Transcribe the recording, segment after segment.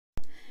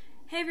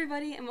Hey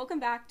everybody, and welcome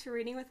back to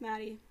Reading with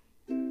Maddie.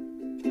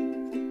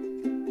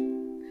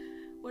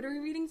 What are we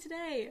reading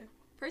today?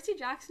 Percy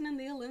Jackson and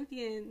the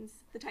Olympians,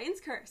 The Titan's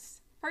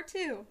Curse, Part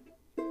 2.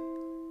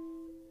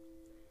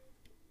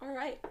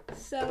 Alright,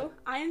 so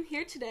I am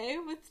here today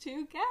with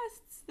two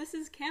guests. This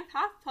is Camp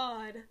Half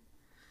Pod.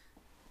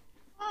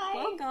 Hi.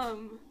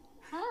 Welcome.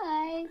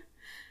 Hi.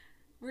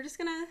 We're just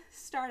gonna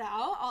start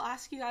out. I'll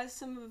ask you guys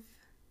some of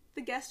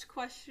the guest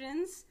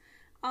questions.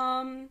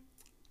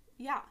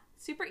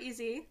 Super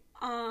easy.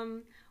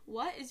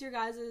 What is your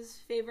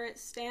guys' favorite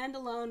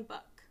standalone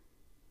book?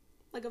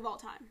 Like, of all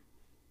time?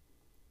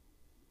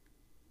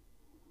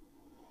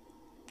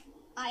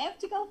 I have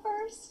to go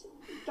first?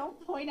 Don't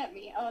point at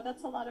me. Oh,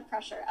 that's a lot of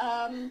pressure.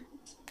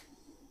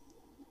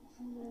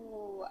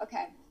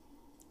 Okay.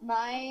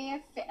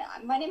 My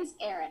name is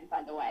Erin,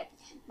 by the way.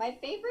 My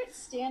favorite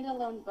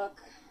standalone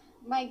book,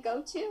 my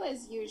go-to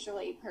is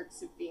usually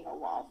Perks of Being a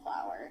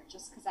Wallflower,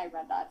 just because I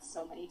read that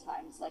so many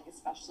times, like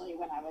especially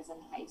when I was in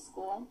high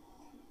school.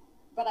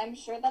 But I'm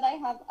sure that I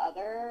have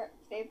other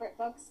favorite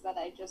books that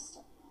I just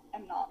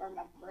am not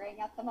remembering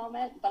at the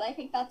moment. But I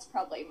think that's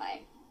probably my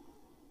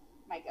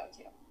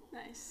go-to.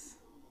 Nice.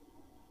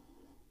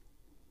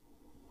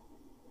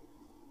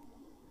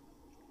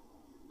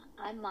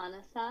 I'm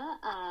Manasa.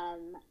 I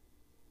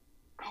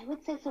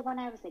would say, so when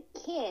I was a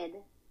kid,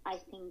 I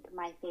think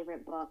my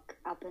favorite book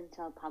up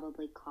until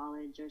probably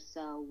college or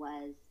so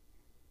was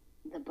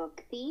The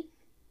Book Thief.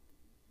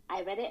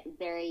 I read it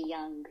very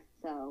young,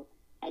 so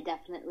I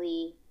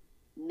definitely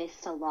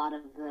missed a lot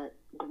of the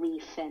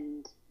grief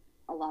and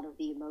a lot of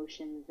the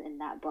emotions in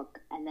that book.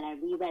 And then I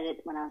reread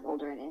it when I was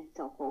older and it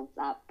still holds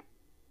up.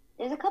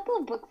 There's a couple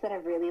of books that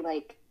I've really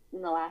liked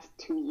in the last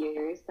 2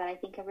 years that I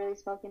think have really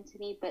spoken to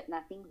me, but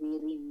nothing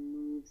really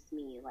moves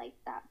me like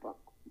that book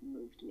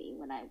moved me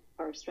when I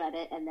first read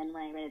it, and then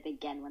when I read it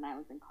again when I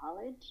was in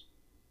college.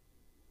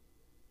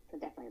 So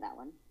definitely that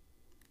one.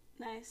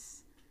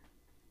 Nice.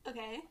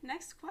 Okay,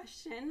 next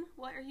question.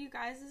 What are you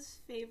guys'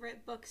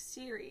 favorite book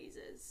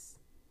series?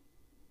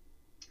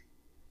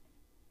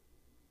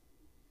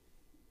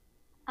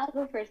 I'll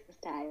go first this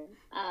time.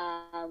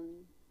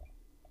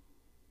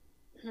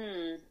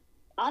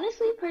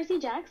 Honestly, Percy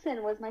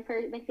Jackson was my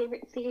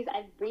favorite series.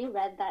 I've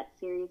reread that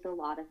series a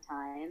lot of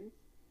times.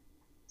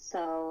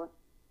 So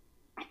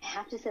I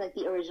have to say, like,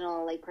 the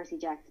original, like, Percy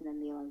Jackson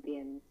and the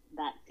Olympians,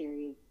 that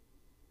series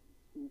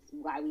is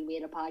why we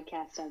made a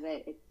podcast of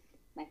it. It's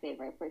my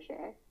favorite for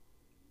sure.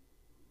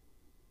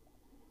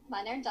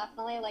 Mine are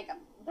definitely, like,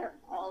 they're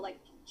all, like,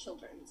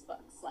 children's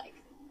books. Like,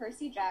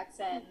 Percy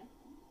Jackson,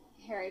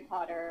 Harry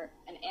Potter,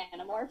 and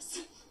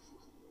Animorphs,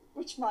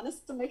 which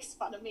Monica makes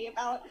fun of me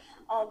about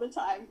all the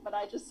time. But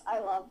I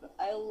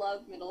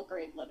love middle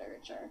grade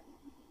literature.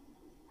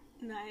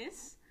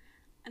 Nice.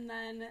 And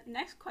then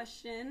next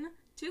question.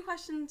 Two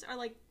questions are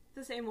like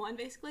the same one,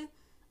 basically.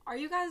 Are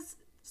you guys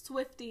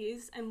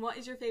Swifties, and what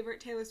is your favorite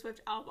Taylor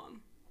Swift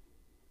album?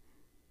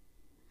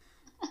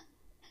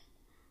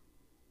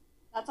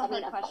 That's a hard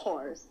question. Of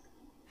course.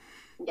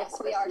 Yes, of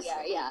course we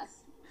are. Yeah.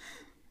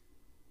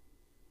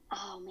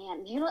 Oh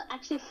man,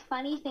 actually,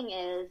 funny thing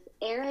is,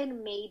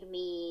 Erin made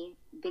me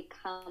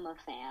become a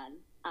fan.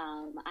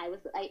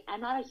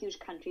 I'm not a huge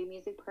country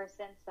music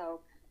person,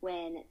 so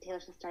when Taylor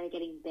Swift started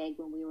getting big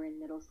when we were in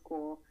middle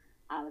school,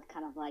 I was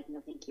kind of like,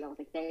 no thank you. I was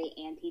like very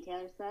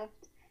anti-Taylor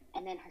Swift.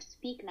 And then her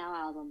Speak Now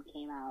album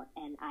came out,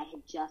 and I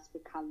had just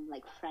become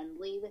like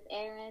friendly with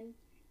Erin,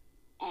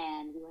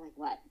 and we were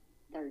like,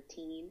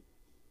 13?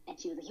 And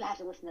she was like, you have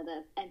to listen to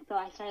this. And so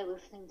I started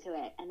listening to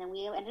it, and then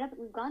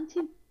we've gone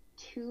to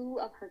 2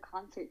 of her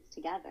concerts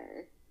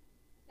together.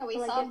 So we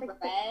saw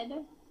Red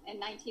in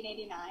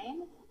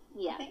 1989.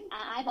 Yeah,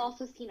 I've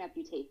also seen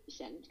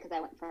Reputation, because I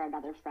went for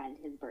another friend,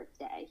 his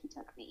birthday. He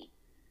took me,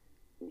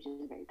 which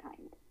was very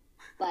kind.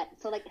 But,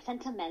 so, like,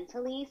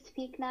 sentimentally,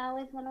 Speak Now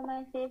is one of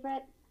my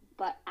favorites.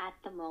 But at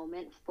the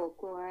moment,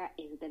 Folklore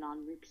has been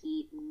on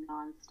repeat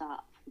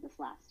nonstop for this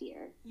last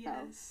year.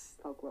 Yes.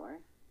 So, Folklore.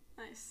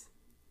 Nice.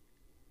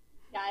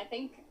 Yeah, I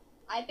think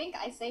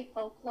I say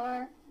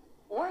Folklore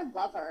or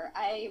Lover.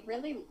 I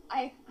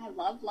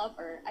love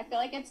Lover. I feel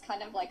like it's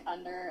kind of, like,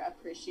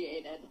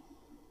 underappreciated.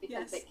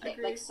 Because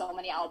like so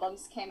many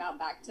albums came out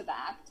back to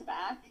back to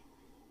back.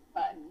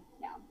 But,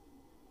 yeah.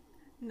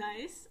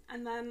 Nice.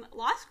 And then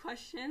last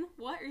question,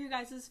 what are you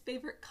guys'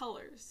 favorite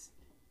colors?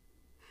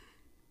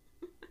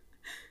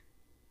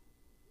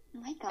 Oh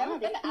my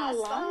god, it's a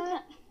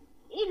lot.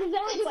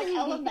 Exactly. It's like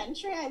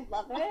elementary, I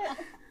love it.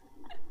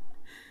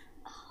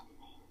 Oh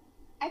man.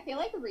 I feel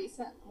like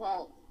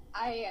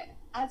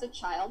as a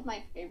child,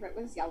 my favorite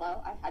was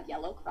yellow. I had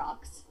yellow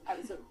Crocs. I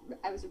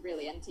was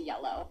really into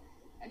yellow.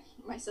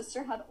 My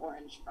sister had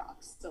orange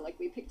Crocs, so like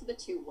we picked the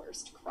 2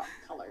 worst Croc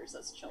colors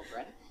as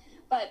children.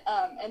 But,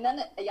 and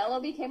then yellow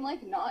became,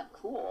 like, not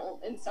cool,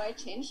 and so I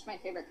changed my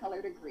favorite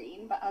color to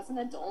green, but as an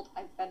adult,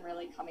 I've been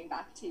really coming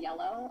back to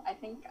yellow. I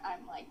think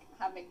I'm, like,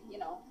 having,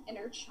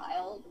 inner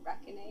child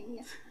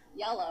reckoning.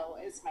 Yellow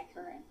is my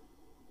current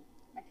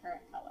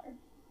color.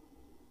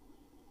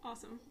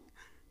 Awesome.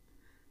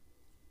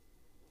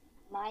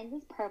 Mine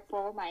is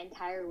purple. My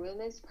entire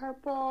room is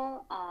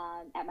purple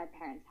at my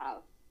parents'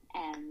 house.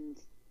 And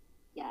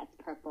yeah, it's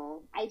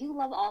purple. I do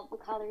love all the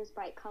colors,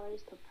 bright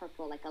colors, but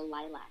purple, like a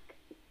lilac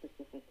is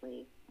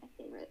specifically my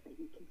favorite. Like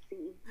you can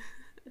see,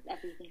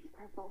 everything's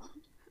purple.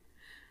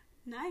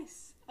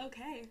 Nice.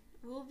 Okay.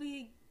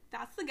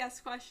 That's the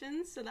guest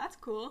questions, so that's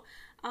cool.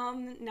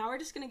 Now we're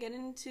just gonna get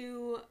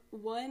into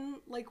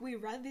we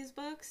read these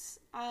books.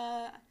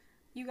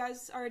 You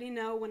guys already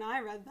know when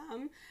I read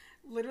them,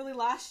 literally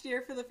last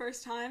year for the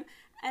first time,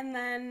 and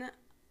then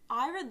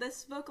I read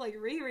this book,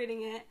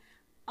 rereading it,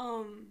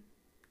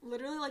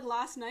 literally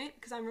last night,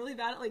 because I'm really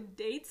bad at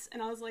dates,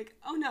 and I was like,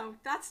 oh no,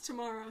 that's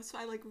tomorrow, so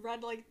I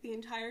read the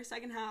entire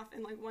second half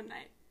in one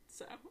night.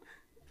 So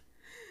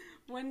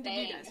when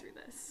did you guys read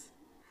this?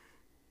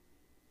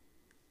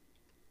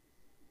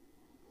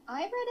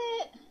 I read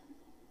it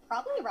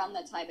probably around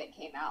the time it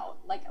came out.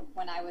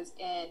 When I was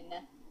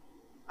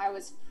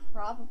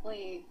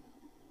probably,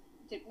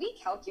 we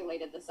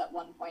calculated this at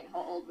one point, how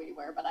old we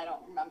were, but I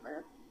don't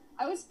remember.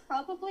 I was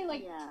probably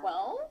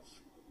 12?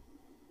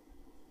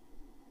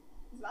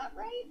 Is that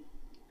right?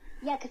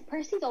 Yeah, because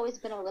Percy's always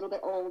been a little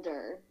bit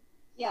older.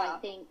 Yeah. So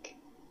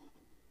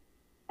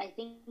I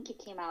think it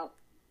came out,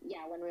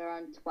 when we were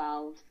on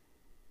 12.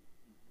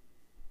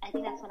 I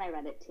think that's when I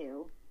read it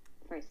too,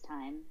 first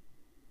time.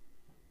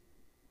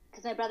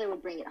 Because my brother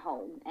would bring it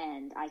home,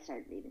 and I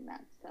started reading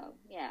that. So,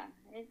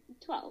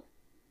 12.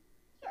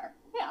 Sure,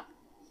 yeah.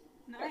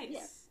 Nice.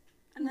 Yeah.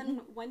 And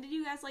then when did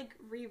you guys,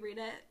 reread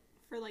it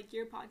for,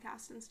 your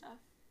podcast and stuff?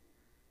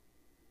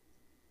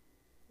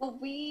 Well,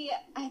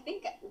 I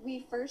think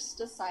we first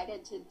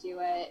decided to do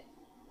it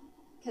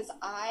because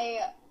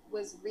I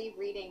was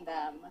rereading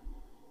them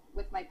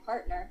with my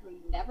partner who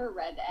never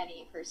read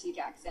any Percy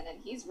Jackson,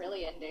 and he's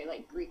really into,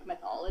 Greek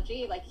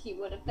mythology. He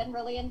would have been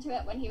really into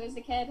it when he was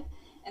a kid.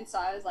 And so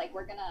I was like,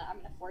 I'm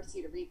gonna force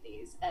you to read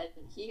these. And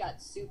he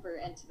got super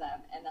into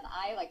them. And then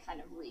I, kind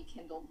of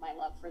rekindled my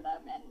love for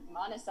them. And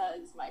Manasa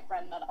is my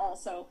friend that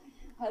also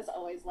has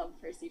always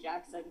loved Percy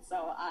Jackson.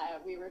 So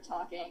we were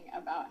talking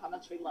about how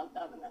much we love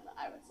them. And then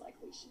I was like,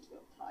 we should do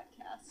a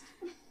podcast.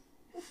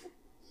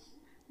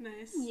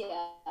 Nice.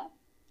 Yeah.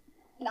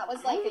 And that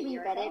was, a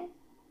year ago.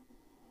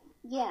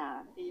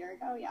 Yeah. A year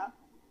ago, yeah.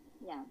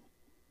 Yeah.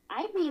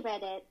 I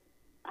reread it.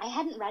 I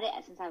hadn't read it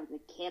since I was a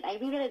kid. I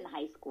reread it in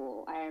high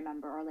school, I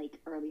remember, or early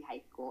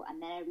high school.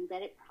 And then I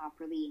reread it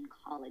properly in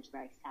college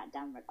where I sat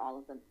down and read all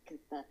of them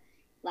because the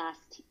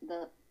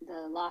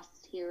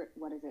Lost Hero,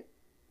 what is it?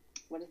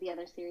 What is the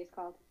other series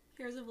called?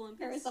 Heroes of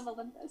Olympus. Heroes of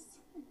Olympus.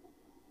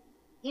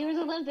 Heroes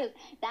of Olympus.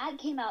 That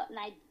came out and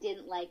I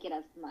didn't like it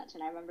as much,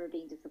 and I remember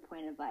being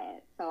disappointed by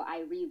it. So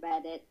I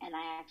reread it, and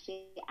I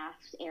actually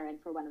asked Aaron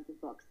for one of the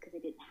books because I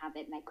didn't have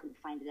it and I couldn't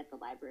find it at the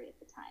library at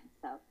the time.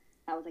 So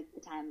that was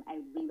the time I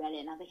reread it,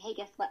 and I was like, hey,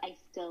 guess what? I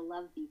still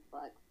love these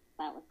books.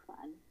 That was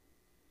fun.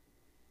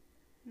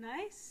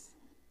 Nice.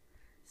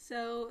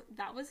 So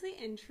that was the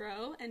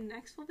intro, and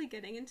next we'll be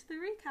getting into the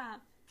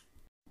recap.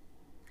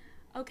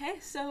 Okay,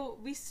 so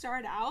we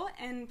start out,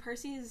 and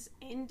Percy's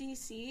in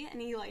DC, and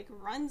he,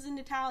 runs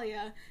into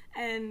Talia,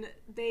 and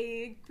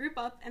they group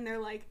up, and they're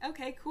like,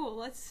 okay, cool,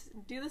 let's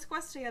do this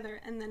quest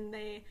together, and then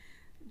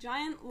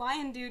giant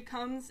lion dude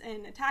comes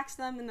and attacks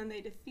them, and then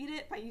they defeat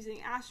it by using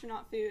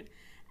astronaut food,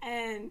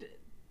 and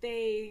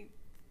they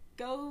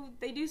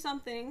do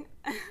something,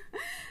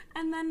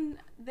 and then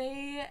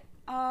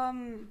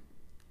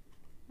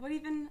what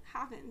even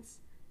happens?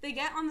 They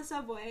get on the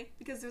subway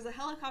because there's a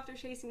helicopter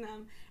chasing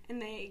them,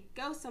 and they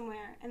go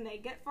somewhere, and they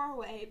get far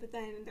away, but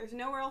then there's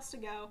nowhere else to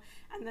go,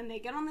 and then they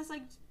get on this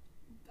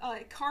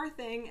car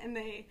thing, and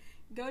they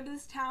go to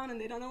this town, and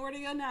they don't know where to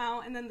go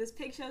now, and then this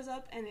pig shows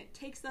up, and it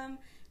takes them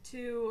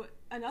to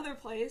another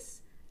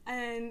place,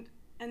 and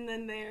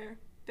then they're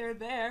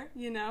there,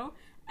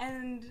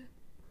 and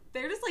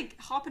they're just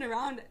hopping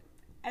around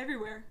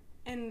everywhere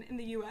in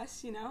the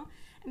US,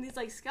 and these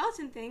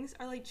skeleton things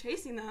are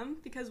chasing them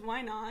because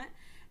why not?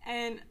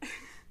 And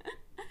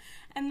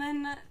and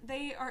then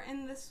they are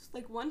in this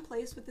one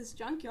place with this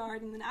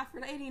junkyard, and then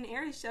Aphrodite and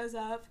Ares shows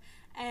up,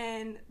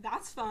 and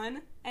that's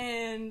fun,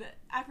 and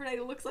Aphrodite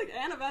looks like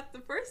Annabeth the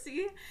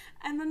Percy,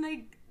 and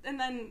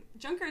then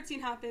junkyard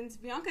scene happens,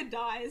 Bianca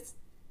dies,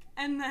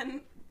 and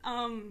then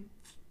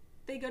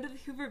they go to the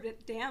Hoover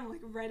Dam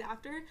right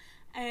after,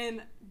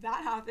 and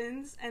that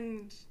happens,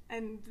 and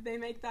they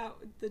make that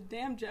the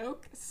dam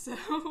joke,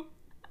 so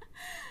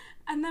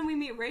and then we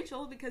meet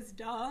Rachel because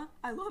duh,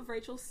 I love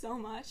Rachel so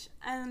much,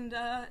 and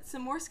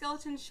some more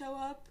skeletons show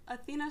up.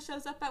 Athena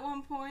shows up at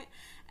one point,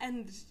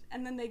 and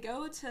then they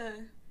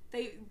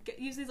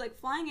use these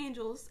flying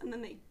angels, and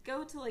then they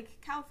go to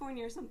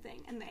California or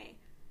something, and they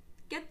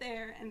get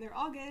there, and they're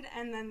all good,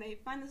 and then they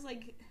find this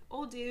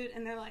old dude,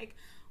 and they're like,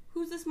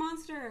 who's this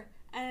monster?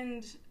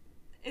 And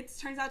it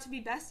turns out to be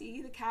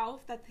Bessie, the cow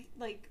that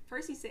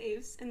Percy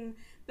saves in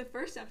the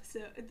first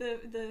episode,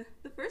 the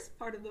first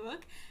part of the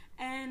book,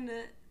 and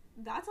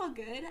that's all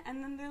good.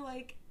 And then they're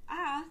like,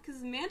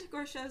 because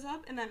Manticore shows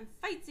up, and then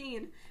fight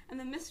scene, and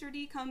then Mr.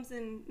 D comes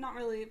and not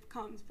really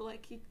comes, but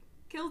he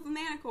kills the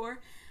Manticore,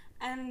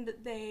 and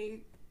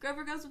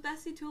Grover goes with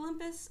Bessie to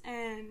Olympus,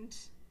 and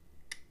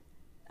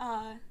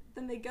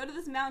then they go to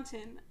this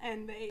mountain,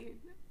 and they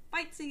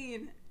fight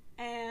scene,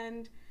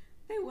 and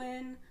they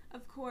win,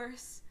 of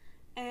course,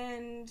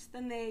 and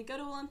then they go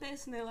to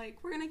Olympus, and they're like,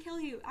 we're gonna kill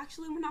you.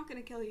 Actually, we're not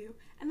gonna kill you.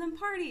 And then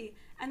party,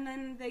 and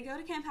then they go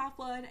to Camp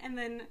Half-Blood, and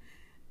then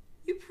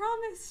you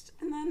promised,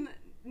 and then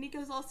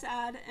Nico's all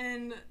sad,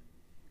 and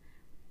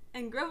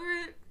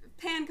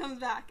Pan comes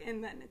back,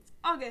 and then it's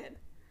all good.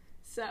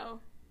 So,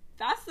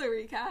 that's the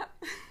recap.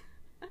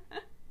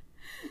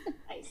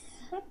 Nice.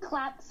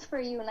 Claps for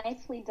you.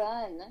 Nicely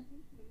done.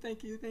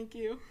 Thank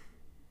you.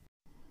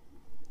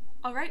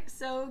 All right,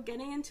 so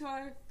getting into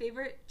our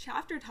favorite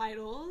chapter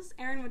titles.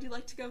 Erin, would you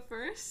like to go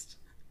first?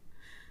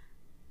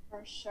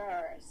 For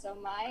sure. So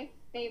my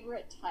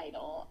favorite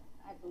title,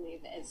 I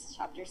believe, is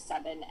Chapter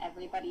 7,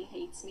 Everybody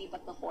Hates Me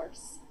But the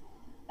Horse.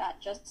 That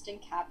just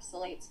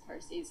encapsulates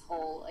Percy's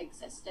whole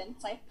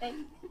existence, I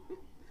think.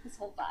 His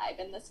whole vibe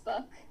in this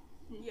book.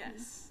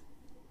 Yes.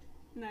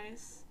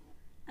 Nice.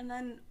 And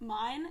then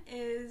mine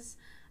is,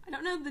 I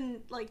don't know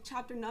the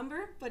chapter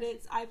number, but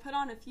it's I Put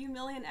On a Few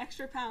Million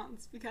Extra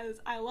Pounds,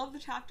 because I love the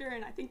chapter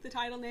and I think the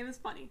title name is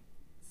funny.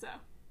 So.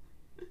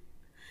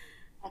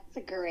 That's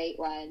a great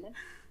one.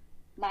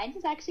 Mine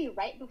is actually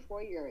right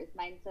before yours.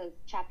 Mine says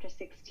Chapter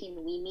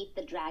 16, We Meet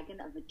the Dragon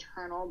of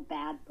Eternal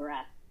Bad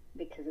Breath,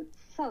 because it's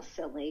so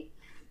silly.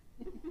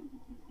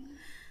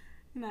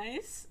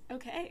 Nice.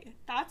 Okay.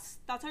 That's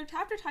our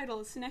chapter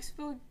titles. So next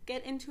we'll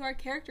get into our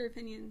character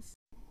opinions.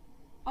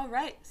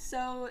 Alright,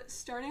 so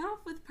starting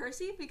off with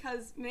Percy,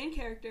 because main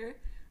character,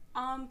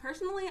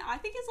 personally, I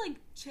think he's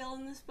chill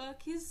in this book.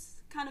 He's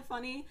kind of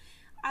funny.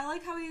 I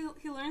like how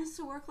he learns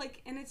to work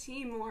in a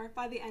team more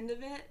by the end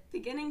of it.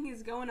 Beginning,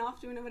 he's going off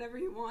doing whatever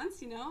he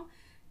wants,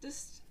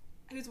 just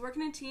he's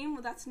working a team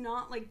that's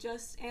not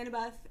just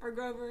Annabeth or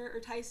Grover or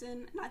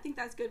Tyson, and I think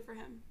that's good for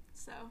him.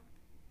 So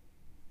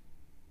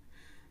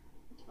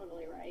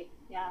Totally right.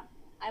 Yeah.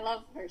 I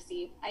love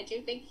Percy. I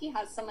do think he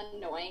has some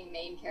annoying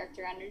main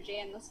character energy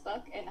in this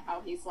book, and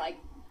how he's like,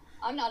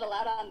 I'm not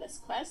allowed on this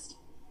quest.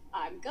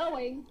 I'm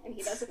going. And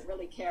he doesn't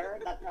really care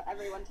that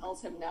everyone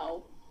tells him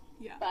no.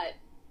 Yeah. But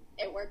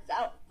it works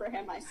out for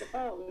him, I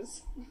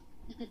suppose.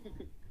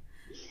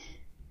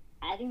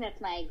 I think that's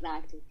my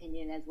exact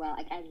opinion as well.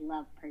 I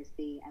love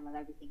Percy. I love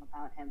everything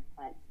about him.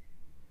 But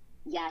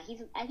yeah,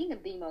 he's, I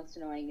think, the most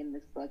annoying in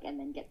this book, and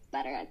then gets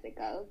better as it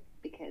goes.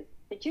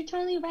 But you're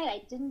totally right.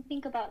 I didn't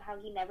think about how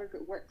he never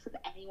works with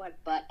anyone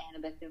but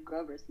Annabeth and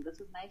Grover, so this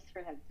was nice for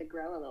him to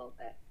grow a little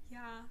bit.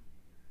 Yeah.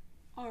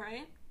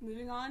 Alright,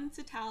 moving on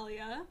to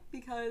Talia,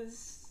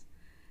 because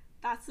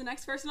that's the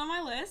next person on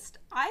my list.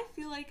 I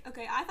feel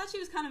I thought she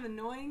was kind of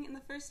annoying in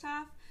the first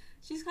half.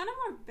 She's kind of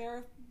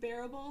more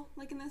bearable,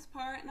 in this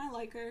part, and I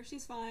like her.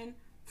 She's fine.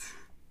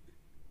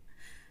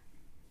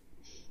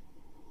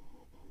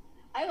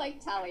 I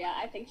like Talia.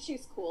 I think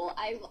she's cool.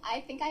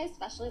 I think I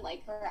especially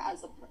like her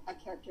as a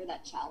character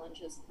that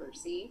challenges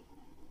Percy,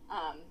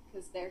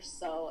 because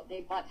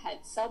they butt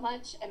heads so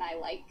much, and I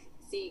like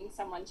seeing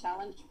someone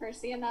challenge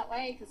Percy in that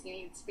way, because he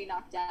needs to be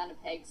knocked down a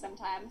peg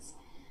sometimes.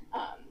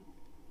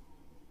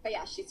 But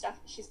yeah,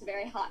 she's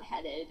very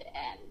hot-headed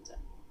and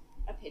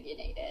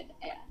opinionated,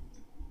 and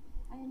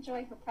I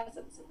enjoy her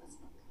presence in this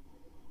book.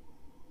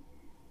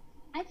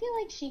 I feel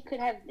like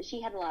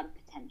she had a lot of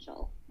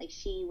potential.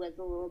 She was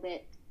a little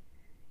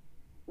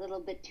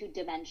bit too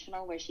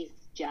dimensional, where she's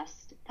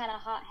just kind of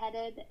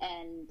hot-headed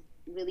and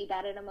really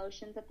bad at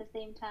emotions at the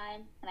same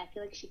time, and I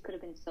feel like she could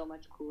have been so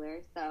much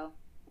cooler. So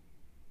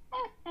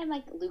I'm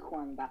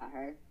lukewarm about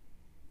her.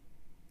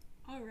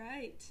 All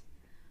right,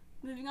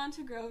 moving on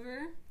to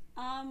Grover.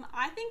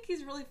 I think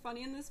he's really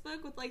funny in this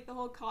book with the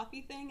whole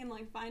coffee thing and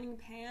finding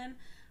Pan.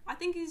 I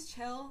think he's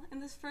chill in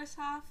this first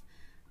half.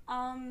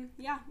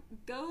 Yeah,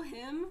 go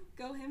him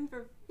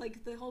for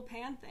the whole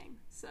Pan thing.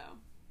 So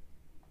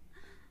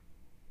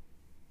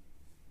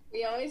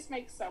we always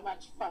make so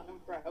much fun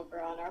of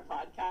Grover on our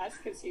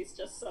podcast because he's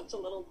just such a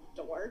little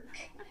dork.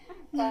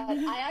 But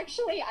I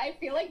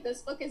feel like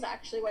this book is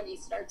actually when he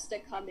starts to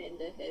come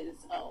into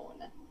his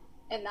own,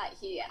 and that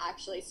he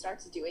actually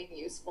starts doing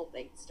useful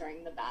things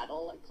during the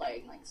battle,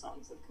 playing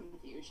Songs of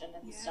Confusion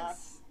and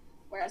stuff.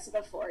 Whereas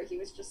before he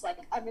was just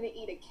I'm gonna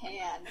eat a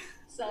can.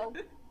 So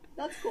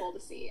that's cool to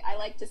see. I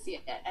like to see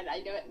it, and I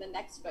know the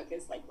next book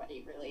is when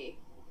he really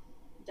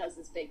does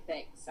his big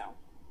thing. So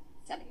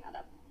setting that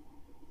up.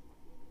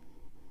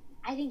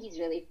 I think he's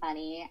really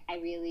funny. I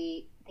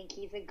really think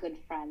he's a good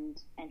friend,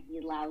 and he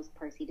allows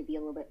Percy to be a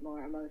little bit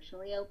more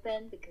emotionally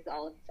open, because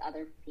all of his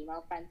other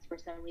female friends, for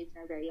some reason,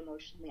 are very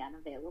emotionally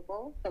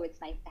unavailable. So it's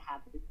nice to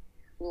have this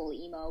little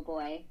emo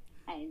boy.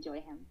 I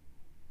enjoy him.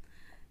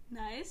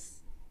 Nice.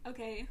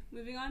 Okay,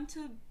 moving on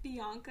to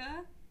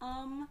Bianca.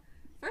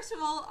 First of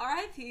all,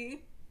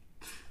 R.I.P.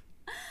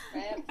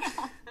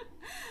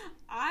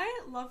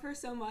 I love her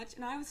so much,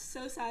 and I was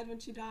so sad when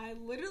she died.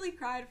 Literally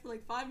cried for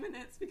 5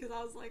 minutes because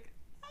I was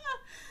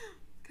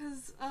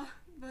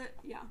but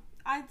yeah,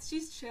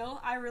 she's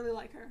chill. I really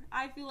like her.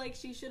 I feel like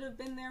she should have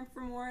been there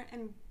for more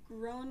and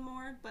grown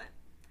more, but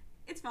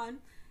it's fine.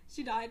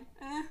 She died.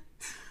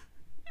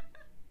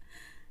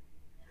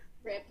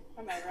 Rip,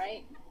 am I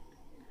right?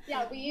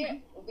 Yeah,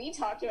 we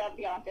talked about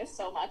Bianca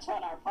so much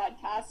on our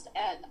podcast,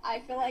 and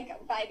I feel like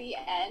by the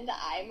end,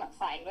 I'm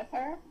fine with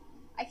her.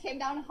 I came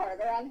down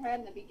harder on her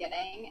in the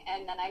beginning,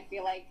 and then I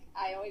feel like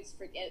I always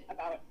forget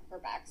about her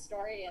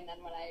backstory, and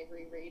then when I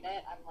reread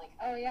it, I'm like,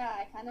 oh yeah,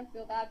 I kind of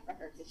feel bad for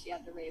her because she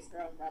had to raise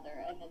her own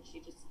brother, and then she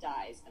just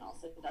dies, and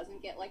also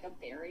doesn't get like a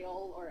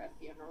burial or a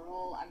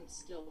funeral. I'm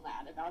still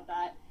mad about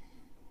that.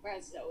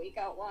 Whereas Zoe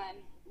got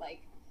one. Like,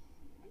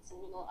 it's a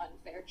little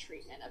unfair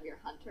treatment of your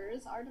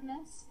hunters,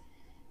 Artemis.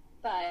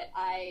 But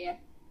I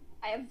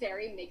have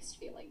very mixed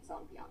feelings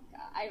on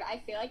Bianca.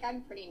 I feel like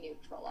I'm pretty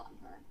neutral on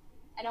her.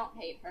 I don't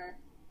hate her,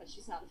 but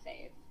she's not a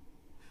fave.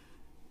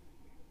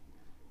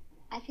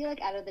 I feel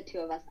like out of the two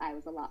of us, I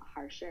was a lot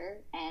harsher,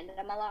 and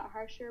I'm a lot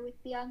harsher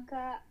with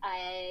Bianca.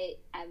 I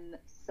am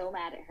so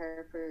mad at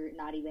her for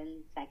not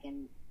even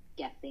second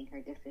guessing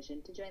her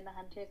decision to join the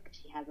Hunters, because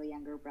she has a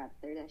younger brother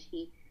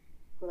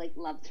who like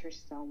loves her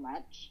so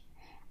much.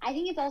 I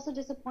think it's also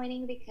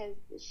disappointing because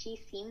she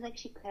seems like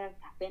she could have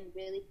been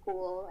really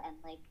cool, and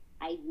like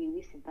I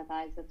really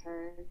sympathize with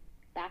her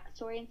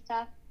backstory and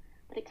stuff.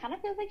 But it kind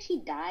of feels like she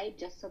died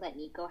just so that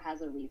Nico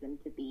has a reason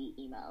to be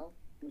emo,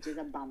 which is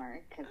a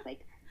bummer because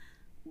like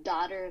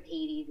Daughter of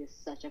Hades is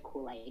such a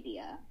cool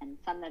idea, and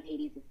Son of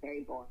Hades is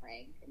very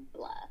boring and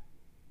blah.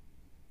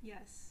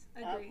 Yes,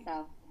 agree.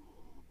 So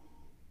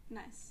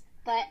nice.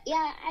 But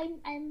yeah,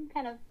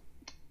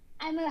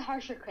 I'm a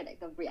harsher critic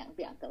of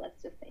Bianca.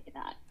 Let's just say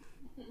that.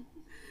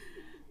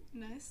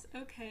 Nice.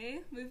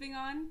 Okay, moving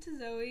on to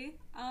Zoe.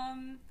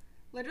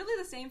 Literally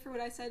the same for what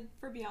I said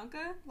for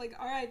Bianca. Like,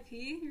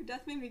 R.I.P. Your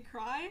death made me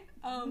cry.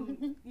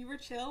 You were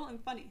chill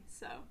and funny,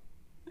 so.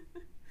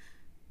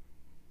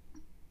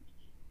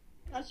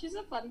 Oh, she's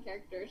a fun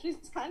character. She's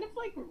kind of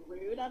like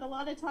rude at a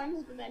lot of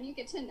times, but then you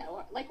get to know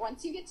her. Like,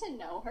 once you get to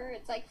know her,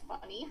 it's like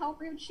funny how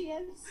rude she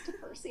is to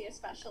Percy,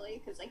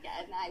 especially. Because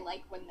again, I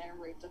like when they're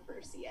rude to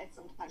Percy. I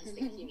sometimes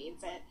think he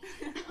needs it.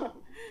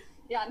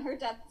 Yeah, and her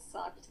death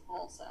sucked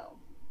also.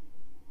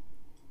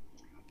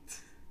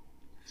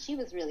 She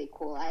was really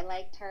cool. I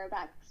liked her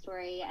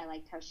backstory. I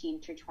liked how she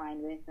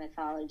intertwined with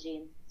mythology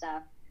and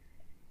stuff.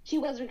 She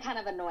was kind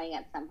of annoying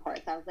at some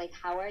parts. I was like,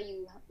 how are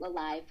you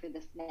alive for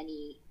this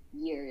many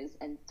years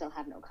and still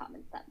have no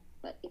common sense?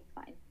 But it's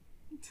fine.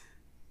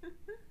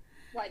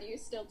 Why do you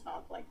still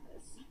talk like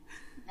this?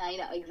 I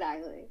know,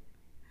 exactly.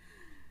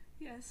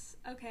 Yes,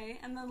 okay.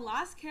 And then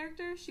last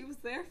character, she was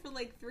there for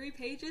like 3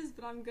 pages,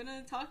 but I'm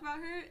gonna talk about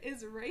her,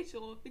 is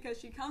Rachel, because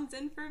she comes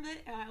in for a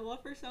bit and I love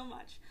her so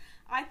much.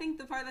 I think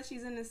the part that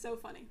she's in is so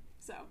funny,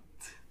 so.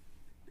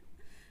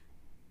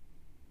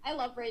 I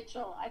love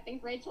Rachel. I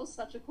think Rachel's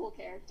such a cool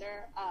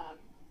character.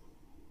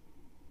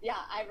 Yeah,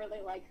 I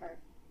really like her.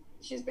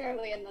 She's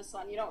barely in this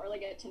one. You don't really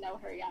get to know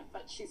her yet,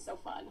 but she's so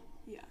fun.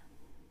 Yeah.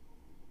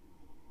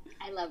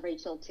 I love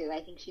Rachel too.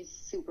 I think she's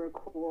super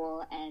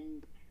cool,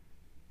 and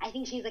I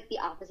think she's like the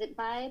opposite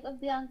vibe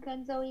of Bianca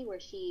and Zoe, where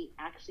she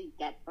actually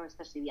gets, or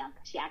especially Bianca,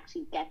 she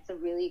actually gets a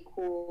really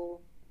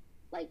cool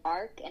like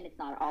arc, and it's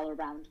not all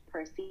around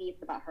Percy,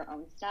 it's about her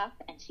own stuff,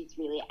 and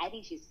I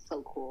think she's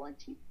so cool, and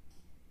she's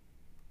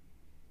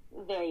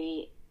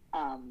very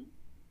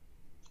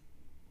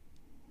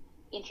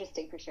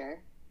interesting for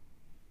sure.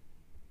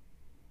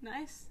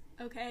 Nice.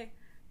 Okay.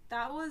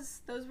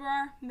 Those were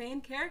our main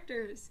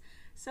characters.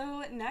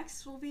 So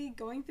next we'll be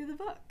going through the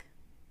book.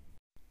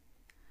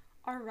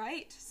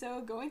 Alright,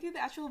 so going through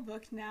the actual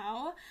book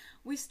now,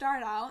 we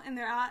start out and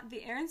they're at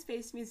the Air and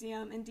Space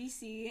Museum in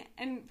DC,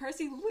 and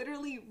Percy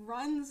literally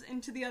runs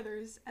into the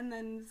others, and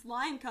then this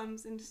lion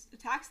comes and just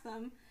attacks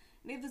them.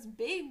 And they have this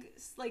big,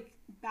 like,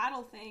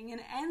 battle thing, and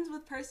it ends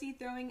with Percy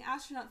throwing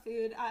astronaut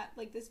food at,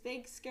 like, this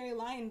big, scary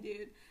lion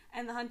dude,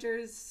 and the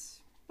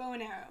hunter's bow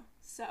and arrow.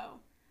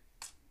 So,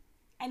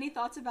 any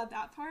thoughts about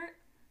that part?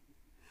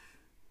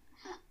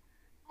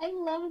 I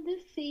love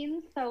this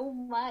scene so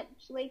much.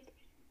 Like,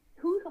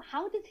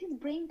 how does his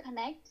brain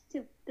connect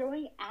to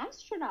throwing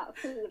astronaut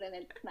food in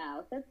its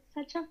mouth? That's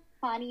such a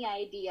funny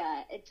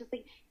idea. It's just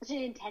like such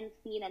an intense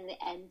scene, and it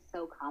ends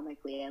so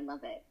comically. I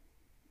love it.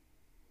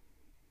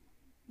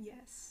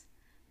 Yes.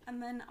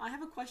 And then I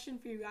have a question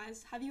for you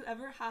guys. Have you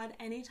ever had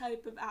any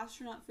type of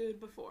astronaut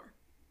food before?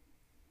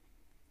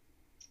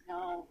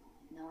 No.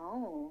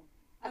 No.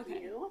 Have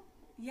you?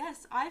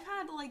 Yes, I've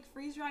had, like,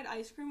 freeze-dried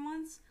ice cream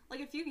once, like,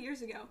 a few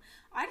years ago.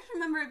 I just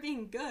remember it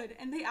being good,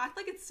 and they act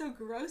like it's so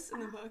gross in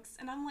the books,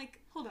 and I'm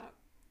like, hold up.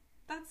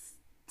 That's...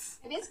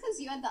 It is because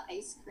you had the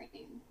ice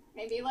cream.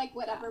 Maybe, like,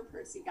 whatever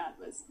Percy got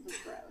was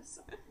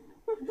gross.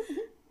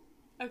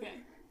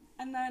 Okay.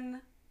 And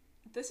then,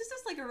 this is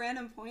just, like, a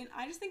random point.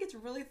 I just think it's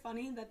really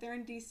funny that they're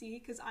in DC,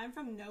 because I'm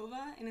from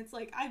Nova, and it's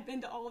like, I've been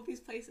to all of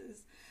these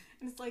places.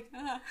 And it's like,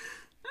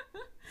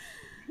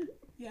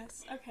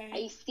 Yes, okay. Are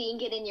you seeing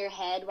it in your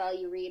head while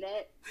you read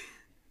it?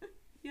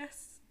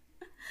 Yes.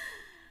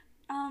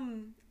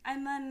 And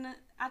then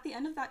at the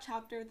end of that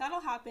chapter, that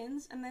all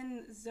happens, and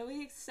then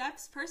Zoe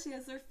accepts Percy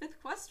as their 5th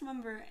quest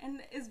member,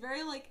 and is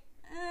very, like,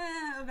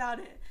 about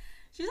it.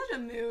 She's such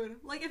a mood.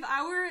 Like, if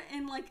I were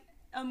in, like,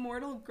 a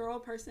mortal girl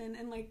person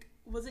and, like,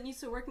 wasn't used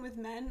to working with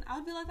men, I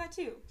would be like that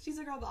too. She's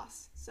a girl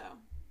boss, so.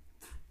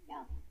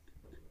 Yeah.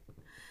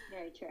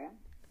 Very true.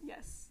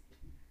 Yes.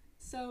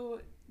 So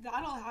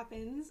that all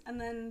happens,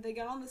 and then they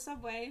get on the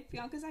subway.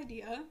 Bianca's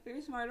idea,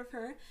 very smart of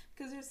her,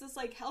 because there's this,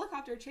 like,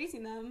 helicopter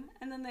chasing them,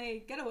 and then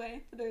they get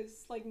away, but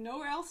there's, like,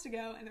 nowhere else to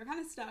go, and they're kind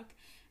of stuck.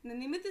 And then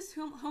they meet this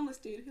homeless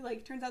dude who,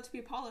 like, turns out to be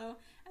Apollo,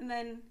 and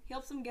then he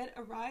helps them get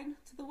a ride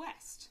to the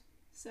West.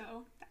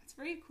 So that's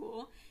very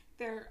cool.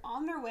 They're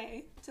on their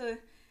way to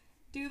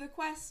do the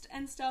quest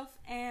and stuff,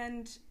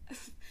 and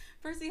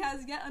Percy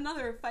has yet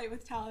another fight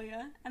with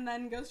Talia, and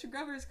then goes to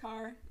Grover's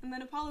car, and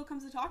then Apollo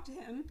comes to talk to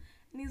him,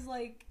 and he's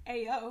like,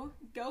 hey, yo,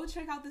 go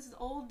check out this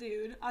old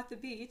dude at the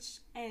beach,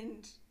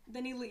 and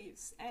then he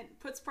leaves, and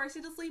puts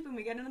Percy to sleep, and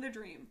we get another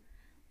dream.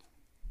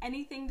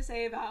 Anything to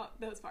say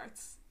about those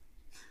parts?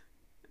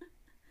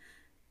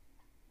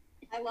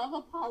 I love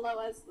Apollo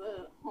as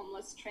the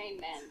homeless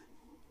train man,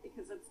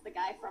 because it's the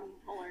guy from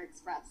Polar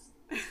Express.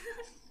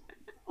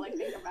 All I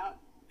think about.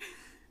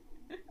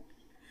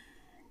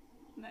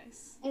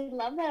 Nice. I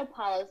love that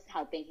Apollo's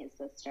helping his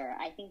sister.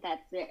 I think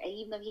that's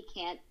even though he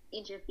can't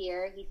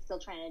interfere, he's still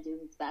trying to do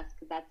his best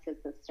because that's his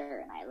sister,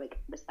 and I like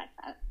respect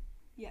that.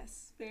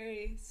 Yes,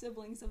 very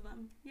siblings of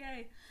them.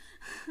 Yay.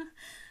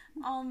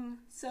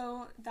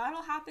 So that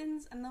all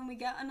happens, and then we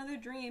get another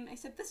dream,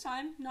 except this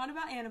time not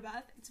about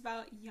Annabeth. It's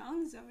about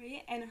young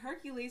Zoe and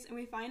Hercules, and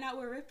we find out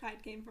where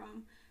Riptide came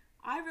from.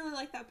 I really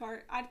like that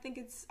part. I think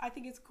it's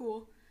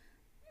cool.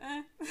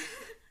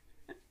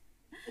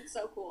 It's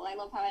so cool. I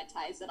love how it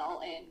ties it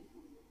all in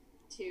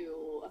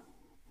to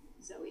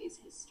Zoe's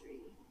history.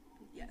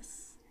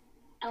 Yes.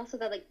 I also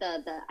got like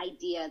the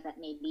idea that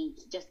maybe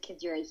just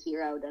because you're a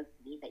hero doesn't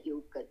mean that you're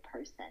a good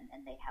person,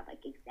 and they have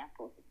like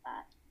examples of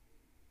that.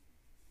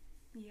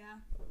 Yeah.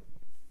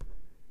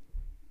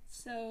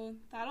 So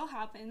that all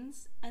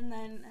happens, and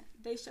then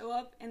they show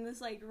up in this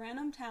like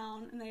random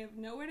town, and they have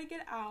nowhere to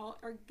get out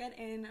or get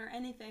in or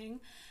anything.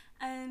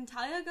 And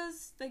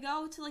they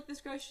go to like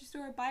this grocery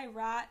store, buy a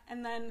rat,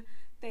 and then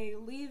they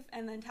leave,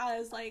 and then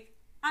Talia's like,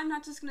 I'm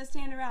not just gonna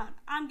stand around.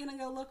 I'm gonna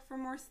go look for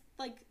more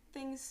like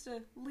things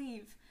to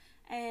leave.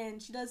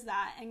 And she does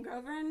that, and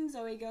Grover and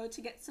Zoe go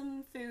to get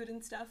some food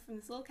and stuff from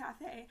this little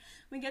cafe.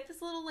 We get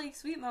this little like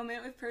sweet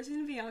moment with Percy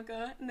and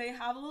Bianca, and they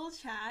have a little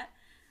chat.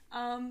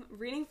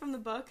 Reading from the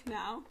book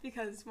now,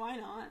 because why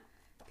not?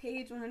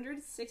 Page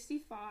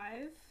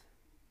 165.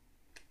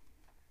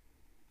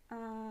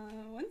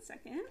 1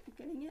 second,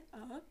 getting it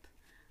up.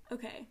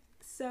 Okay,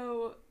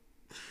 so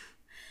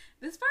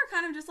this part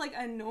kind of just like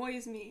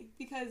annoys me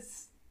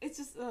because it's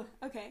just,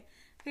 okay.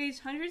 Page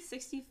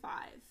 165.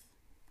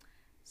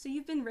 So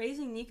you've been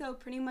raising Nico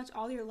pretty much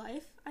all your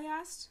life? I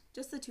asked.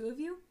 Just the two of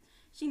you?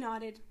 She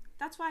nodded.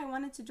 That's why I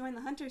wanted to join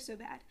the Hunters so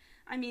bad.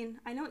 I mean,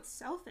 I know it's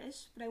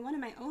selfish, but I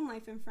wanted my own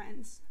life and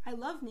friends. I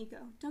love Nico,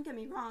 don't get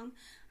me wrong.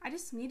 I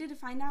just needed to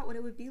find out what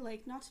it would be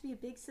like not to be a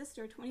big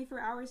sister 24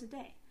 hours a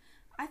day.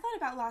 I thought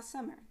about last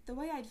summer, the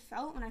way I'd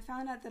felt when I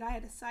found out that I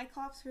had a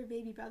Cyclops for a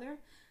baby brother.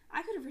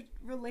 I could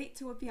relate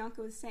to what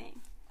Bianca was saying.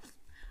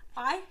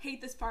 I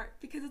hate this part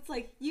because it's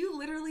like,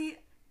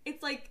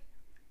 it's like,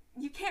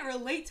 you can't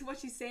relate to what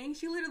she's saying.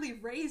 She literally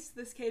raised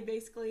this kid,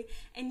 basically,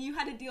 and you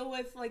had to deal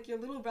with, like, your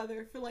little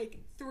brother for, like,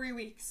 3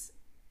 weeks.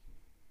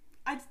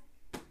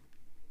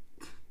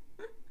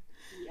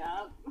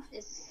 Yep.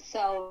 It's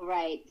so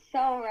right.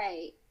 So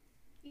right.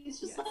 He's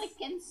just, like,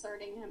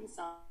 inserting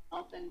himself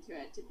into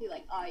it to be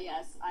like, oh,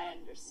 yes, I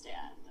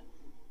understand.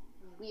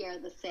 We are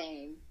the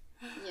same.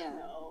 Yeah.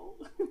 No.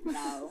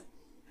 No.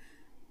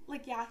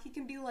 Like, yeah, he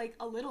can be, like,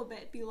 a little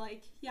bit, be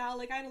like, yeah,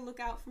 like, I had to look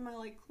out for my,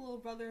 like, little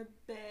brother a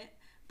bit.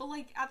 But,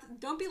 like,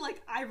 don't be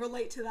like, I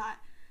relate to that.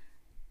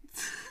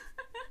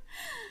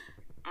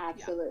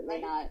 Absolutely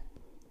not.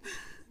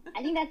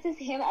 I think that's just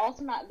him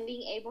also not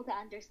being able to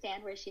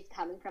understand where she's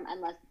coming from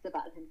unless it's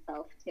about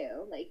himself,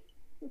 too. Like,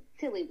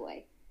 silly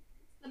boy.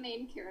 The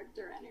main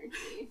character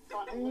energy.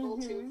 Gone a little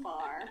too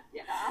far.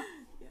 Yeah.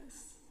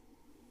 Yes.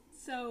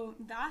 So,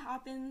 that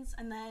happens,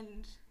 and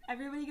then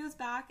everybody goes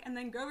back, and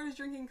then Grover's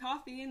drinking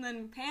coffee, and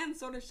then Pan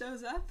sort of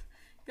shows up.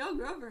 Go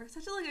Grover.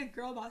 Such a, like, a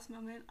girl boss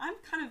moment. I'm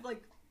kind of,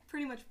 like,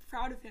 pretty much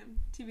proud of him,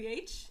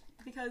 TBH,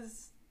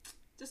 because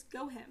just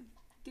go him,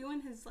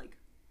 doing his, like,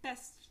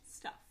 best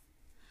stuff.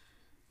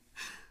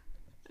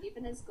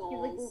 Even his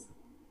goals.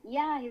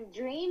 Yeah, his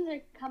dreams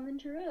are coming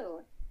true.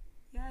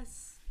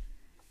 Yes.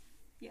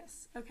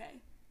 Yes,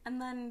 okay.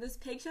 And then this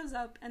pig shows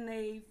up, and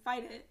they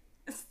fight it,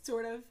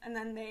 sort of, and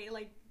then they,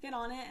 like, get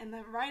on it, and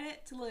then ride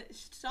it till it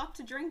stop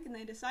to drink, and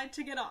they decide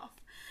to get off.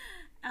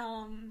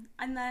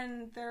 And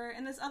then they're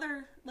in this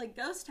other, like,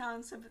 ghost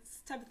town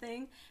type of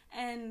thing,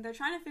 and they're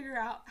trying to figure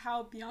out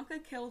how Bianca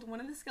killed one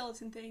of the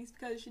skeleton things,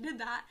 because she did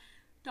that,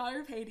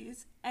 daughter of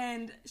Hades,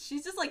 and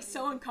she's just, like,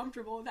 so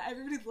uncomfortable that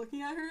everybody's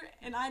looking at her,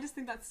 and I just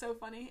think that's so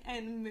funny,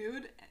 and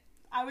mood,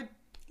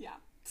 yeah.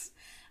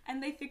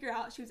 And they figure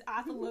out she was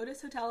at the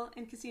Lotus Hotel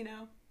and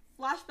Casino,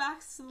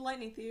 flashbacks to the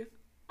Lightning Thief.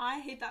 I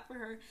hate that for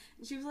her,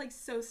 and she was, like,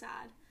 so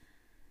sad.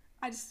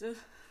 I just,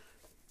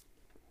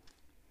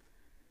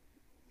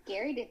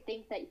 scary to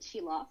think that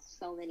she lost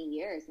so many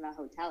years in a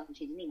hotel and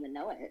she didn't even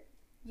know it.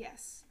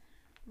 Yes.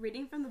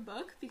 Reading from the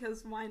book,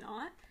 because why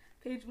not?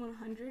 Page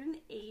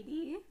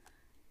 180.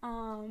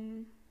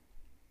 One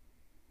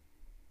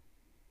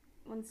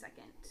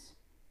second.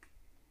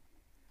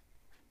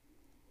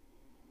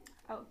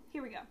 Oh,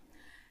 here we go.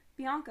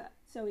 Bianca,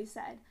 Zoe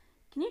said,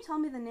 can you tell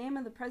me the name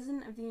of the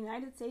President of the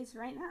United States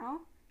right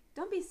now?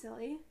 Don't be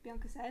silly,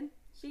 Bianca said.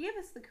 She gave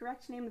us the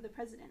correct name of the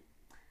president.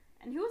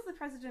 And who was the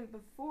president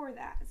before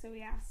that?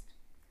 Zoe asked.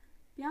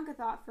 Bianca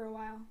thought for a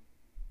while.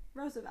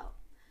 Roosevelt.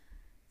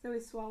 Zoe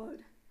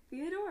swallowed.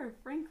 Theodore or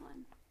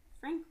Franklin?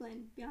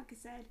 Franklin, Bianca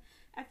said.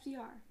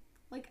 FDR.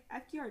 Like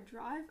FDR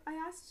Drive? I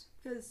asked.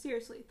 Because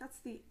seriously, that's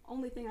the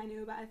only thing I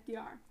knew about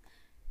FDR.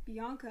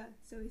 Bianca,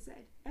 Zoe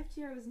said.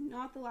 FDR was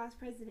not the last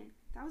president.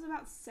 That was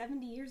about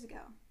 70 years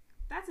ago.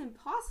 That's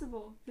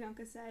impossible,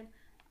 Bianca said.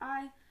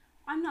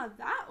 I'm not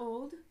that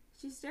old.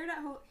 She stared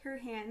at her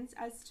hands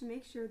as to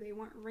make sure they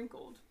weren't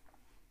wrinkled.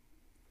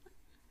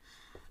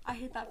 I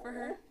hate that for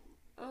her.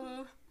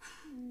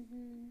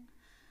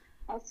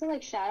 Also,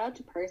 like, shout out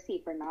to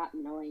Percy for not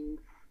knowing,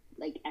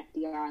 like,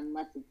 FDR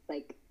unless it's,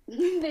 like,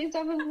 based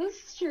off of the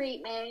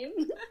street name.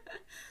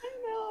 I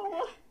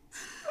know.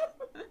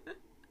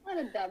 What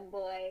a dumb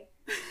boy.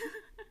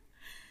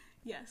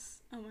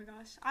 Yes. Oh my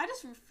gosh. I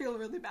just feel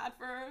really bad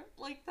for her.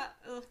 Like, that.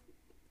 Ugh.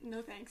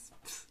 No thanks.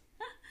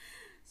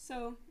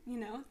 So, you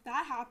know,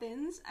 that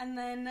happens, and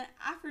then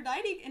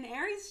Aphrodite and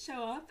Ares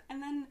show up,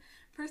 and then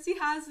Percy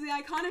has the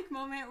iconic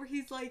moment where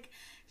he's like,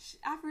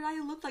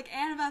 Aphrodite looked like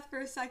Annabeth for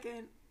a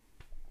second.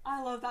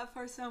 I love that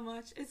part so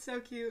much. It's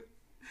so cute.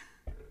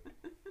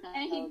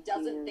 And he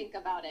doesn't think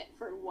about it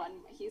for one.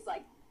 He's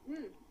like,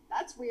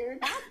 that's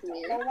weird. That's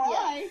weird. Don't know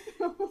why.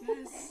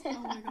 Yes. Oh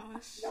my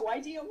gosh. No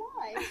idea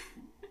why.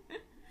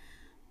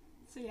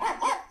 So yeah.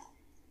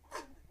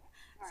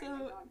 Sorry,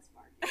 my dog's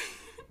barking.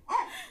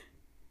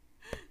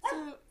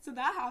 So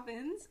that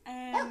happens,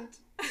 and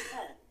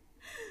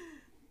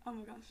oh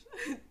my gosh.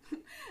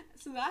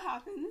 So that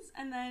happens,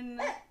 and then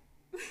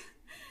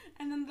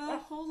the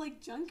whole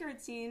like junkyard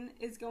scene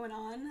is going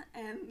on,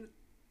 and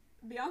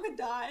Bianca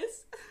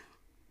dies.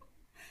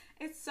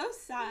 It's so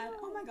sad.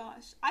 Oh my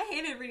gosh. I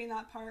hated reading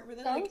that part where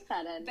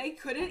they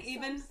couldn't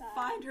even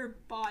find her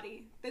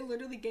body. They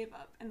literally gave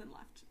up and then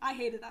left. I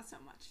hated that so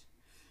much.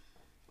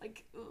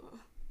 Like, ugh.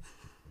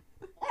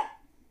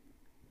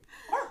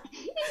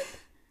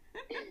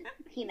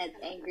 Peanut's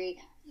angry.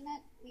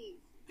 Peanut, leave.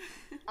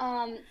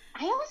 I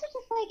also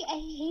just, I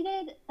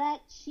hated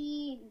that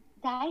she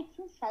died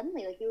so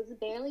suddenly. Like, it was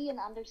barely an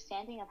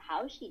understanding of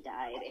how she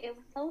died. It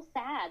was so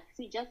sad, because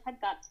we just had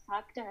got to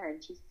talk to her,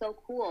 and she's so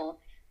cool.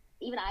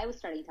 Even I was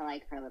starting to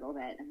like her a little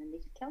bit, and then they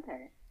just killed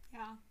her.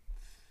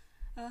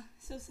 Yeah.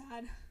 So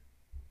sad.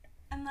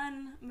 And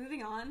then,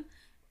 moving on,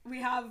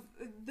 we have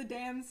the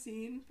damn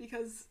scene,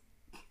 because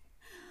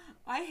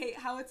I hate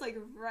how it's, like,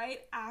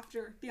 right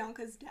after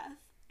Bianca's death.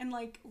 And,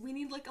 like, we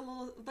need, like, a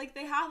little, like,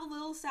 they have a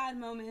little sad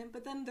moment,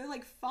 but then they're,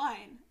 like,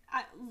 fine.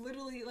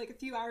 Literally, like, a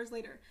few hours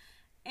later.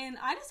 And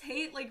I just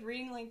hate, like,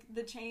 reading, like,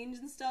 the change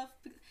and stuff.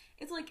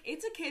 It's, like,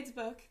 it's a kid's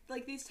book.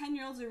 Like, these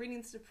 10-year-olds are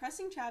reading this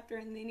depressing chapter,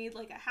 and they need,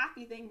 like, a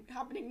happy thing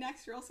happening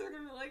next, or else they're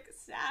gonna be, like,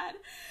 sad.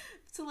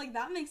 So, like,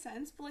 that makes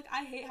sense. But, like,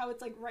 I hate how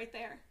it's, like, right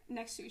there,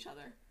 next to each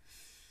other.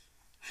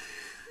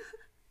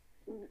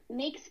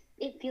 Makes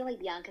it feel like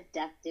Bianca's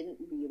death didn't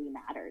really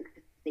matter.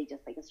 They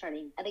just, like, are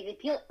starting, I think it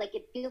feels like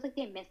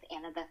they missed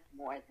Annabeth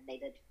more than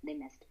they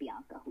missed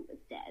Bianca, who was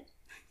dead.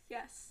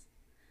 Yes,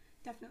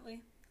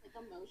 definitely. Like,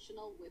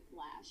 emotional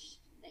whiplash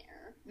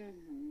there.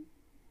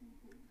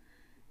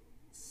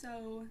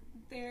 So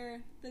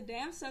the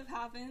damn stuff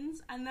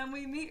happens, and then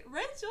we meet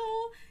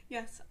Rachel.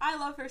 Yes, I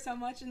love her so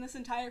much, and this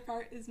entire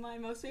part is my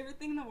most favorite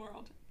thing in the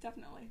world.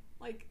 Definitely.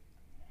 Like,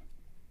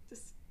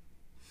 just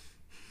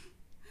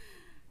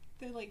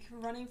they're, like,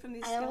 running from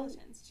these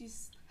skeletons.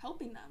 She's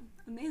helping them.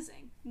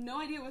 Amazing. No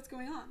idea what's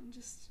going on.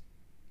 Just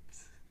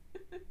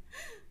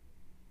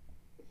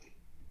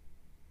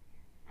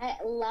I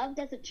loved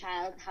as a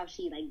child how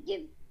she, like,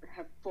 gives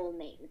her full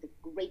name. It's like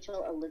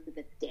Rachel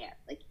Elizabeth Dare.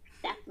 Like,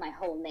 that's my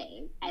whole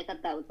name. I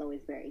thought that was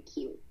always very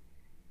cute.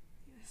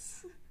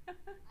 Yes.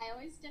 I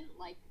always didn't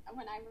like,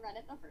 when I read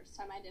it the first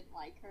time, I didn't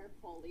like her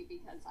fully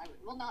because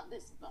well, not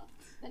this book,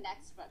 the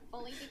next book,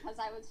 fully because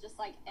I was just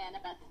like,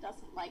 Annabeth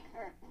doesn't like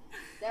her,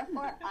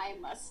 therefore I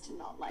must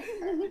not like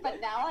her. But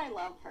now I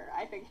love her.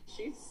 I think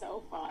she's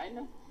so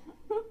fun.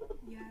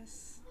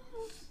 Yes.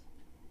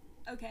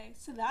 Okay,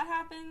 so that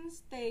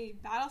happens. They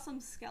battle some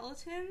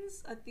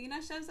skeletons.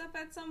 Athena shows up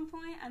at some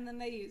point, and then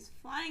they use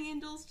flying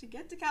angels to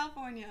get to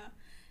California.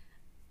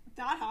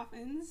 That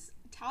happens.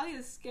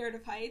 Talia's scared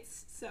of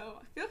heights,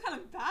 so I feel kind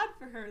of bad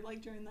for her,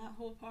 like, during that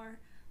whole part.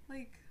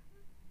 Like,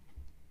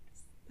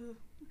 ugh.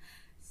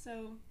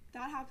 So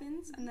that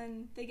happens, and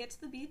then they get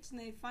to the beach, and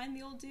they find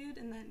the old dude,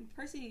 and then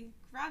Percy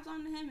grabs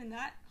onto him, and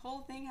that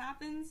whole thing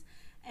happens.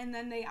 And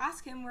then they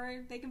ask him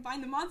where they can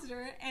find the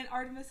monster, and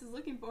Artemis is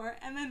looking for it,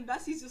 and then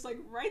Bessie's just, like,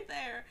 right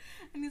there.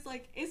 And he's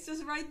like, it's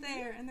just right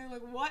there. And they're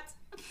like, what?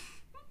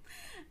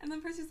 And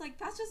then Percy's like,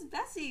 that's just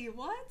Bessie,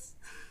 what?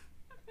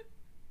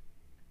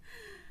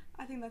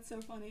 I think that's so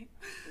funny.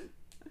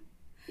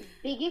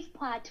 Biggest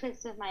plot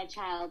twist of my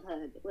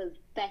childhood was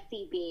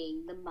Bessie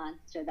being the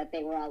monster that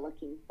they were all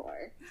looking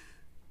for.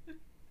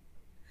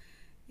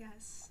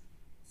 Yes.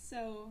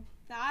 So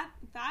that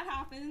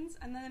happens,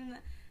 and then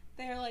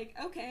they're like,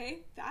 okay,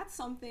 that's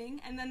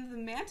something, and then the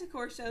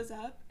Manticore shows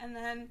up, and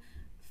then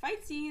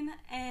fight scene,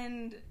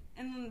 and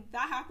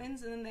that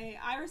happens, and then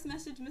Iris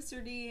message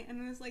Mr. D,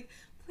 and it was like,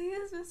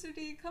 please, Mr.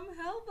 D, come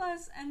help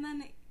us, and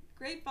then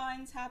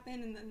grapevines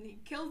happen, and then he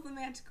kills the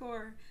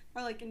Manticore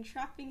by, like,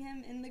 entrapping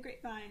him in the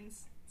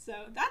grapevines. So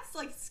that's,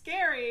 like,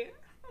 scary.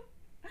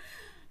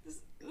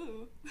 Just,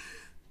 ooh.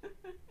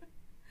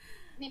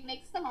 It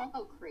makes them all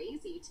go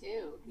crazy,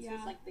 too. Yeah.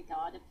 He's like the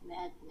god of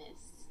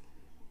madness.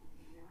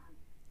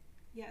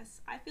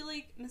 Yes, I feel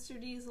like Mr.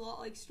 D is a lot,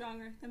 like,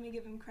 stronger than we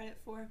give him credit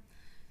for.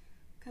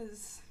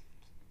 Because,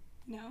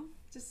 you know,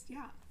 just,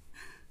 yeah.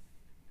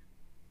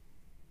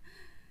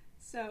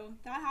 So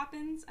that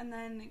happens, and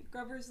then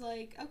Grover's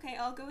like, okay,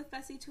 I'll go with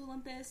Bessie to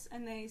Olympus,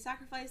 and they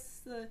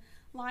sacrifice the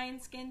lion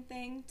skin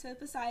thing to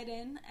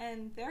Poseidon,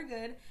 and they're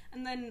good.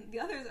 And then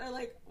the others are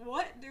like,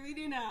 what do we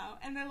do now?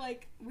 And they're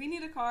like, we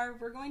need a car,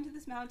 we're going to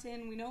this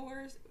mountain, we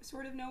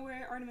sort of know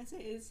where Artemis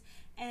is,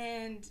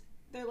 and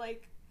they're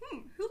like,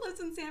 who lives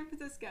in San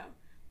Francisco?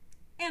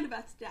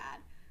 Annabeth's dad.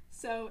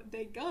 So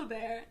they go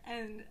there,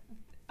 and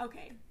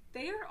okay,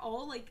 they are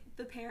all, like,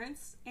 the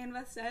parents,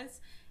 Annabeth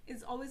says,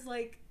 is always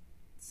like,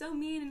 so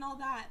mean and all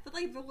that, but,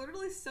 like, they're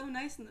literally so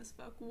nice in this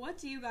book. What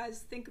do you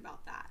guys think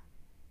about that?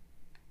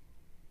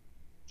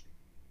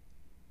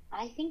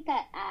 I think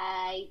that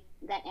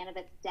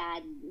Annabeth's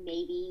dad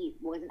maybe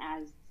wasn't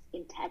as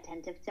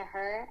attentive to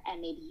her, and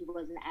maybe he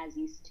wasn't as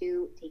used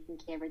to taking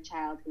care of a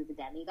child who's a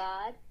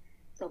demigod,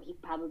 so he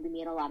probably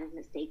made a lot of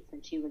mistakes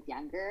when she was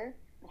younger,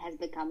 but has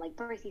become, like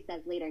Percy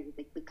says later, he's,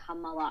 like,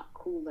 become a lot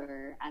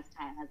cooler as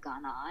time has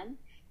gone on.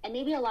 And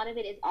maybe a lot of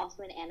it is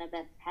also in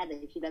Annabeth's head,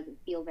 that she doesn't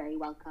feel very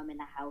welcome in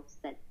a house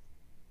that's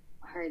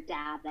her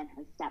dad and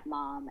her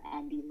stepmom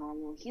and these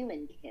normal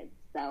human kids.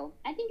 So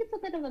I think it's a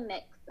bit of a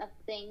mix of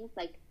things.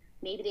 Like,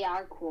 maybe they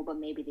are cool, but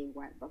maybe they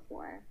weren't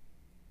before.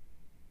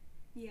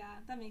 Yeah,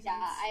 that makes sense.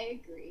 Yeah,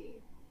 I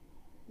agree.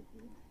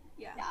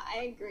 Yeah,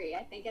 I agree.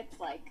 I think it's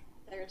like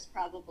there's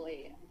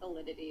probably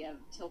validity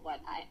to what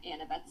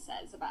Annabeth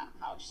says about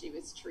how she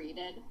was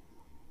treated.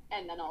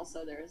 And then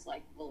also there's,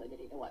 like,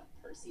 validity to what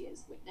Percy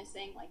is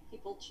witnessing. Like,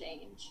 people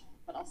change,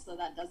 but also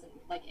that doesn't,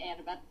 like,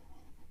 Annabeth,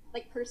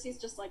 like, Percy's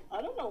just like,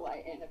 I don't know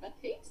why Annabeth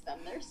hates them.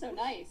 They're so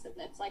nice. And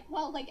it's like,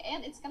 well, like,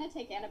 and it's going to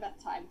take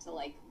Annabeth time to,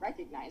 like,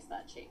 recognize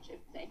that change if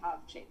they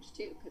have changed,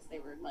 too, because they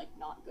were, like,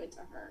 not good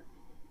to her.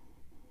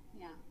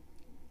 Yeah.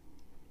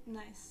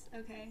 Nice.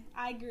 Okay.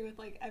 I agree with,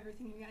 like,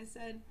 everything you guys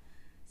said.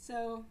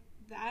 So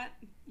that,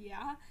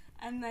 yeah.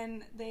 And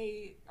then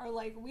they are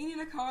like, we need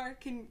a car,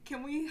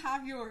 can we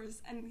have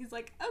yours? And he's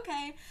like,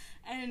 okay.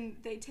 And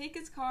they take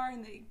his car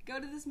and they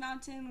go to this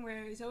mountain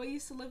where Zoe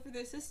used to live with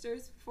her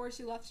sisters before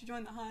she left to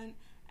join the hunt.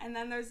 And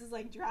then there's this,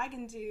 like,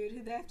 dragon dude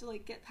who they have to,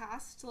 like, get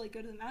past to, like,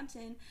 go to the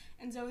mountain.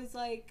 And Zoe's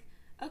like,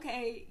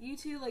 okay, you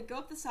two, like, go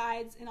up the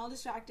sides and I'll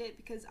distract it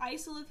because I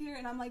used to live here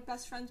and I'm, like,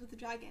 best friends with the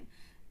dragon.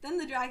 Then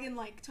the dragon,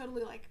 like,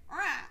 totally, like,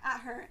 rah,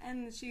 at her,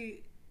 and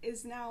she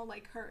is now,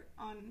 like, hurt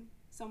on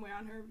somewhere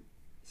on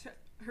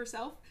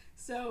herself.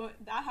 So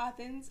that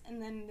happens,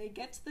 and then they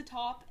get to the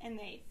top and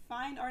they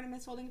find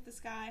Artemis holding up the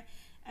sky,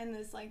 and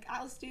this, like,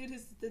 Atlas dude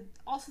who's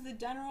also the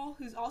general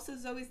who's also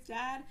Zoe's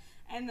dad,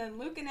 and then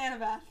Luke and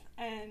Annabeth,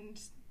 and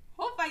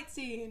whole fight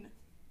scene.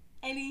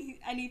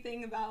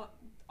 Anything about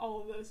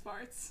all of those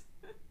parts?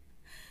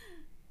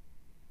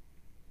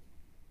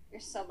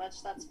 There's so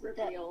much that's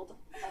revealed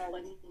all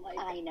in, like,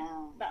 I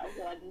know. about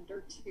 1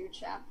 or 2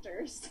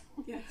 chapters.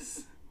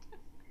 Yes.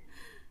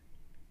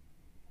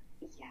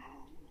 Yeah.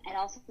 And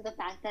also the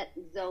fact that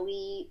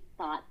Zoe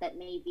thought that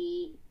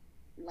maybe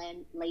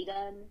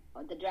Layden,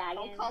 or the dragon...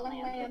 Don't call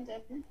him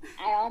Landon.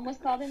 I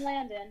almost called him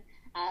Landon.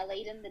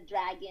 Layden, the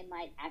dragon,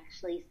 might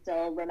actually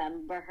still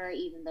remember her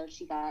even though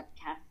she got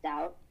cast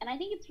out. And I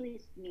think it's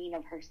really mean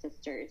of her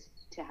sisters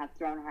to have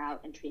thrown her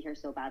out and treat her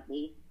so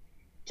badly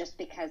just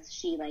because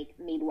she, like,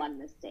 made one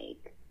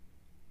mistake.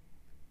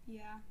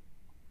 Yeah.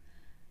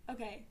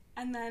 Okay,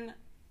 and then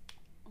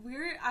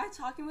I was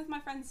talking with my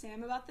friend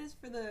Sam about this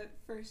for the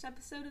first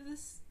episode of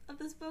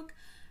this book.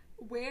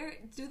 Where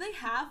do they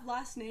have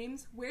last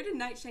names? Where did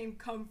Nightshade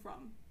come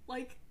from?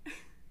 Like,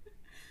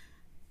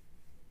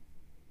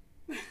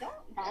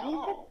 that is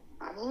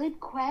a good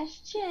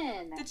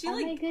question. Did she, oh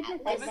like, my goodness, give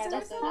it to doesn't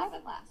herself? have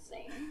a last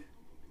name.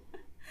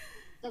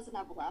 Doesn't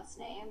have a last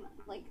name.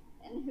 Like,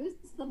 and who's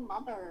the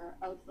mother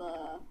of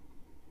the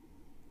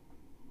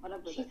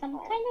whatever? She's some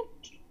kind of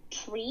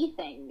tree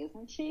thing,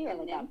 isn't she? Or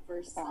like nymph a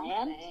or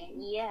plant? something.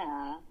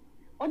 Yeah.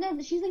 Oh no,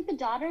 she's like the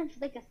daughter of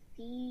like a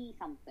sea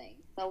something.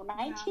 So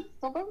Nightshade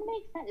still doesn't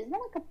make sense. Isn't that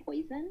like a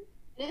poison?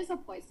 It is a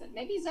poison.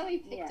 Maybe Zoe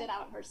picked Yeah. it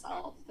out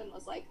herself and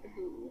was like,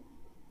 "Who?"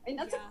 I mean,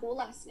 that's Yeah. a cool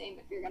last name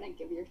if you're gonna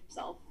give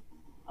yourself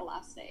a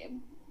last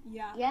name.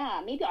 Yeah.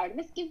 Yeah, maybe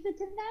Artemis gives it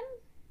to them.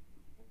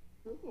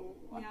 Ooh,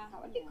 Yeah.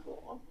 that would be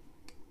cool.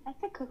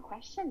 That's a good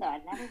question, though. I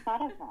never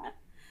thought of that.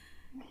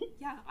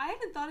 Yeah, I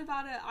hadn't thought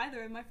about it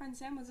either. And my friend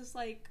Sam was just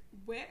like,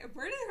 where did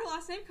her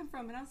last name come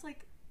from? And I was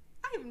like,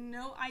 I have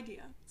no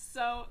idea.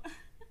 So,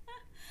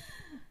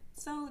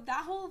 so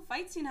that whole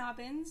fight scene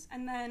happens,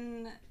 and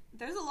then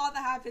there's a lot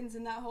that happens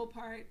in that whole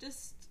part.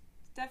 Just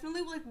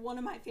definitely like one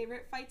of my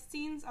favorite fight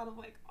scenes out of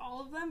like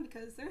all of them,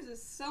 because there's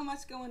just so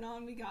much going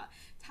on. We got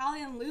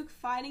Talia and Luke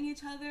fighting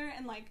each other,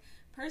 and like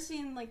Percy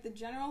and like the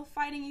general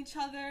fighting each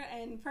other,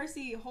 and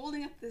Percy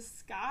holding up the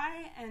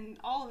sky, and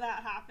all of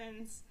that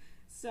happens.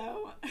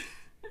 So,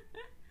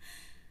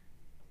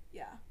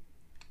 yeah.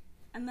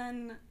 And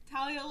then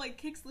Talia, like,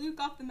 kicks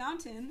Luke off the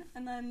mountain,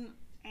 and then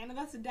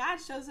Annabeth's dad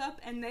shows up,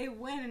 and they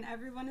win, and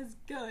everyone is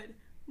good.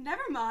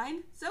 Never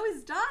mind,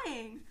 Zoe's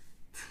dying!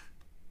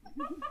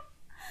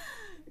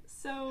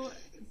 So,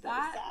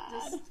 that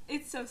sad. just,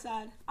 it's so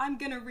sad. I'm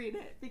gonna read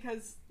it,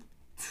 because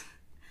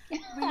we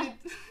need,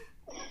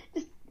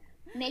 Just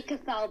make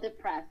us all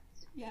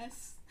depressed.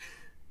 yes.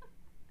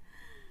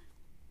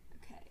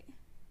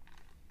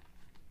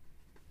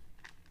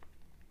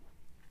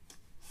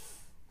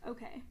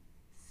 Okay.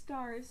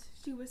 Stars,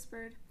 she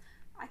whispered.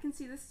 I can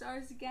see the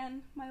stars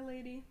again, my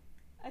lady.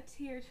 A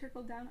tear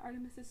trickled down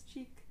Artemis's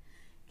cheek.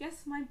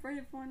 Yes, my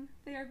brave one,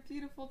 they are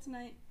beautiful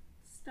tonight.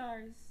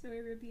 Stars, Zoe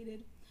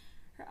repeated,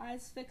 her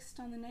eyes fixed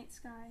on the night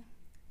sky,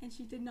 and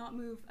she did not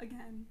move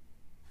again.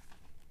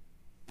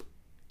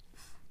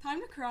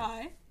 Time to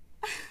cry.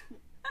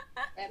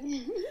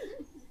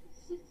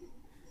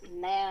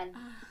 Man,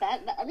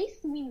 that at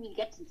least we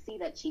get to see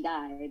that she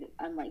died,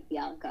 unlike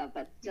Bianca,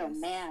 but still, Yes.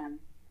 man,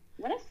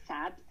 what a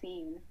sad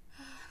scene.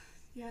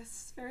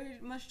 Yes, very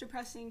much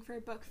depressing for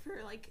a book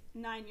for like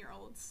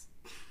 9-year-olds.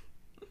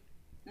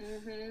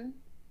 Mm-hmm.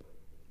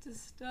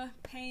 Just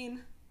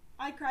pain.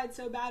 I cried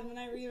so bad when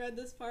I reread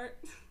this part.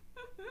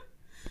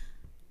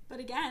 But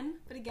again,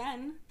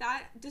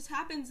 that just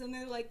happens, and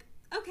they're like,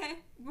 okay,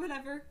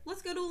 whatever,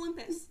 let's go to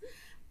Olympus.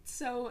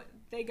 So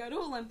they go to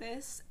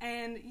Olympus,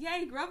 and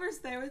yay, Grover's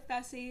there with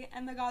Bessie,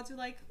 and the gods are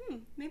like,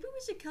 maybe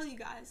we should kill you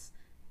guys.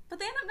 But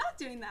they end up not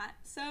doing that,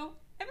 so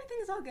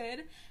everything's all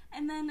good.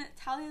 And then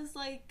Talia's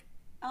like,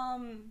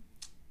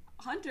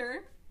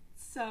 Hunter,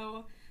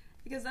 so,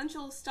 because then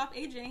she'll stop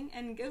aging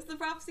and gives the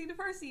prophecy to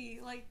Percy,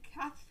 like,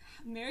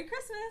 Merry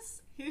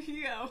Christmas, here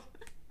you go.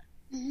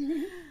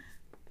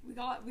 We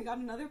got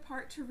another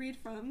part to read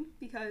from,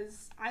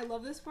 because I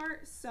love this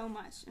part so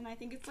much, and I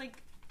think it's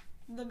like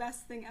the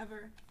best thing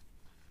ever.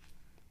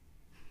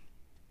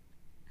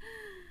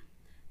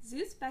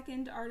 Zeus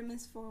beckoned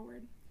Artemis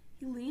forward.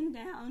 He leaned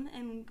down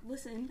and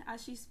listened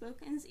as she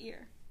spoke in his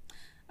ear.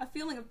 A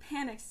feeling of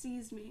panic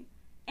seized me.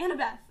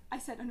 Annabeth, I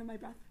said under my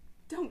breath.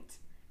 Don't.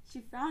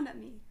 She frowned at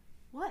me.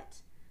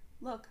 What?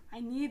 Look, I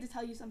need to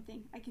tell you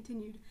something, I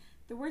continued.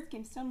 The words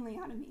came suddenly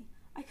out of me.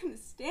 I couldn't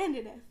stand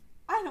it if.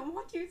 I don't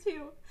want you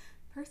to.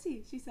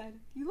 Percy, she said,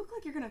 you look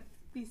like you're gonna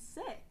be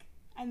sick.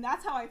 And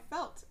that's how I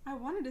felt. I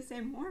wanted to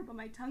say more, but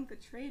my tongue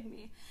betrayed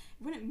me.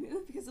 It wouldn't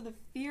move because of the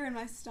fear in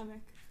my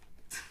stomach.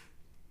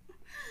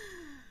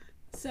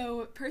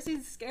 So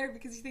Percy's scared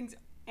because he thinks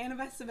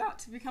Annabeth's about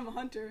to become a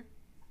hunter.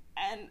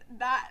 And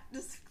that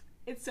just,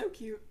 it's so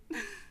cute.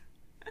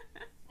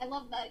 I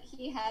love that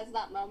he has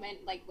that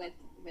moment, like, with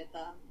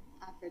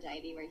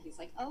Aphrodite, where he's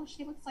like, oh,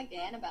 she looks like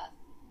Annabeth.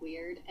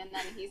 Weird. And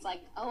then he's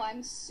like, oh,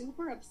 I'm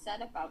super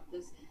upset about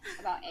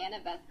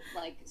Annabeth,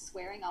 like,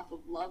 swearing off of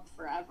love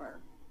forever.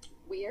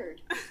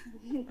 Weird.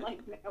 Like,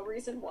 no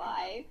reason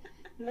why.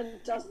 And then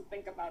doesn't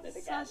think about it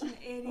again. Such an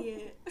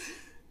idiot.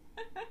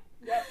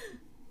 Yep.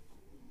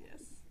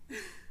 Yes.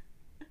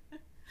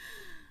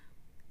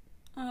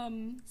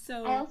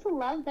 So I also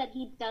love that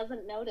he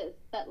doesn't notice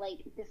that, like,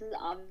 this is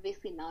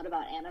obviously not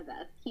about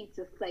Annabeth. He's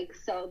just, like,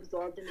 so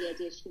absorbed in the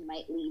idea she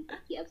might leave that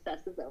he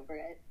obsesses over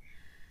it.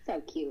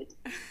 So cute.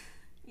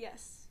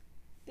 yes,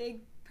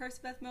 big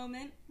Percebeth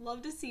moment.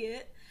 Love to see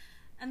it.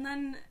 And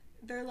then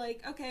they're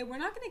like, okay, we're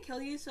not gonna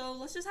kill you, so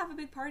let's just have a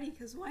big party,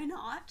 because why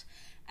not?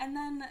 And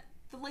then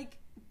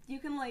you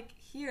can like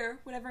hear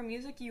whatever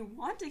music you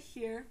want to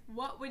hear.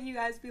 What would you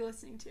guys be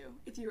listening to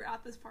if you were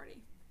at this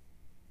party?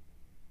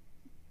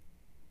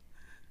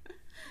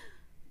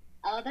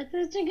 Oh, that's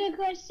such a good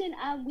question.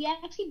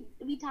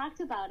 We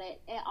talked about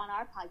it on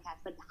our podcast,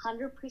 but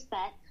 100%.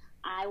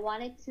 I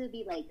wanted to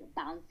be like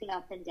bouncing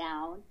up and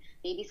down,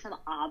 maybe some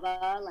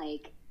ABBA,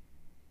 like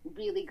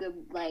really good,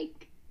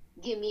 like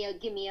Give Me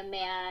a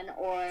Man,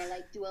 or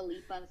like Dua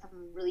Lipa, and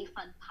some really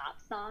fun pop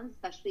songs,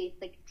 especially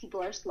if like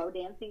people are slow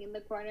dancing in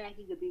the corner. I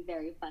think it'd be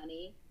very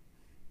funny.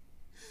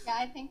 Yeah,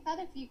 I think that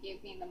if you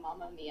gave me the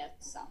Mamma Mia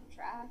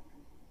soundtrack,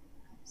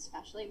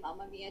 especially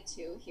Mamma Mia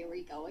 2, Here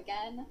We Go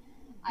Again,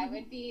 I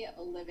would be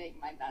living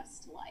my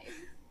best life.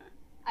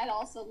 I'd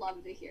also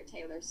love to hear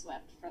Taylor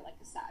Swift for like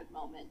a sad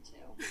moment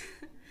too.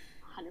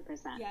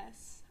 100%.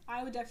 Yes,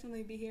 I would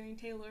definitely be hearing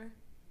Taylor.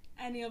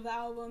 Any of the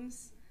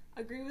albums.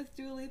 Agree with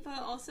Dua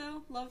Lipa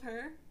also. Love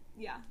her.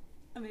 Yeah,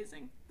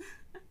 amazing.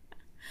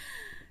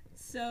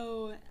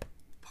 So,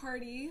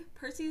 party.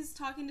 Percy's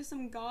talking to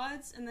some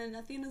gods, and then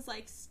Athena's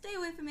like, stay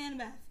away from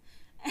Annabeth.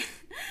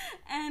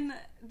 And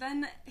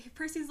then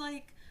Percy's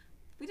like,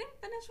 we didn't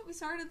finish what we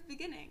started at the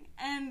beginning.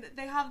 And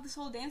they have this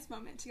whole dance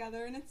moment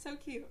together, and it's so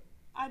cute.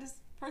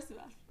 Percy,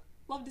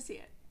 love to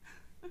see it.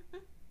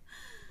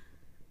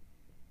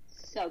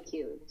 So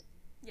cute.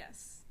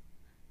 Yes.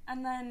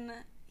 And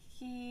then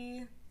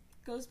he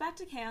goes back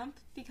to camp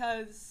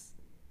because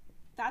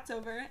that's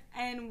over,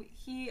 and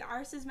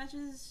Iris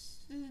messages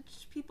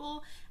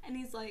people, and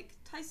he's like,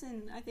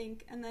 Tyson, I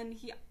think, and then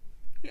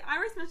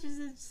Iris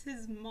messages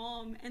his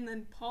mom, and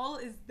then Paul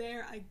is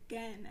there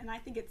again, and I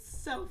think it's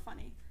so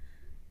funny.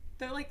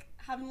 They're like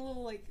having a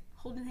little like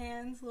holding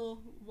hands,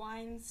 little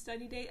wine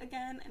study date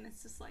again, and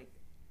it's just like,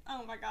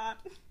 oh my god.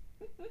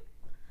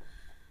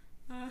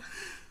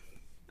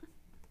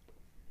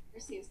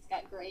 Percy's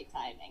got great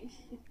timing.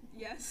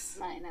 Yes.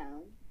 I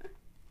know.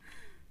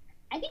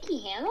 I think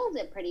he handles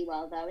it pretty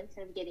well, though.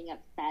 Instead of getting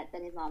upset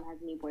that his mom has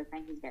a new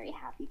boyfriend, he's very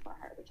happy for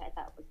her, which I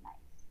thought was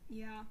nice.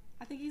 Yeah.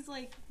 I think he's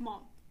like,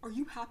 Mom, are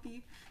you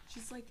happy?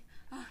 She's like,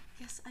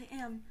 yes, I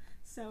am.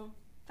 So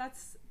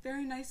that's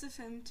very nice of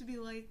him to be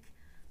like...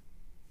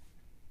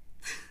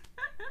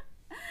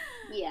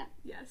 Yeah.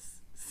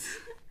 Yes.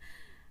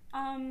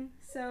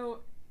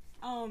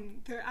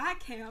 They're at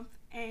camp,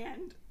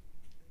 and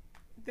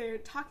they're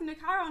talking to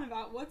Chiron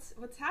about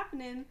what's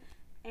happening,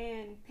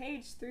 and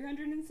page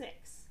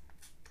 306.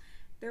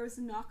 There was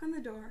a knock on the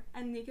door,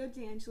 and Nico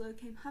D'Angelo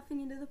came huffing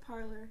into the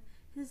parlor,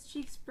 his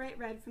cheeks bright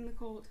red from the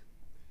cold.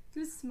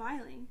 He was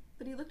smiling,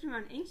 but he looked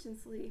around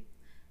anxiously.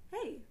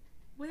 Hey,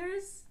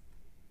 where's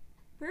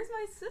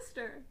my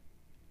sister?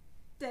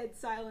 Dead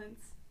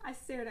silence. I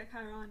stared at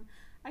Chiron.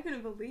 I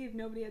couldn't believe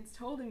nobody had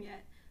told him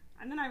yet,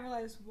 and then I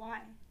realized why.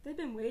 They'd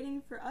been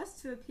waiting for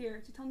us to appear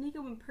to tell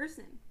Nico in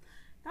person.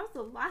 That was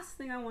the last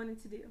thing I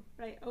wanted to do,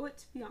 but I owe it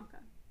to Bianca.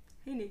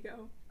 Hey,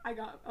 Nico. I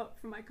got up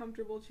from my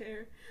comfortable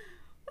chair.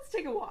 Let's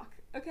take a walk,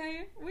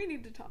 okay? We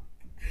need to talk.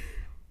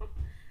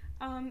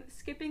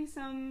 Skipping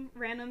some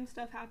random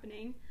stuff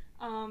happening.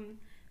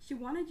 She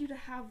wanted you to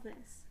have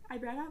this. I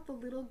brought out the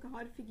little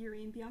god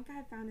figurine Bianca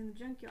had found in the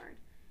junkyard.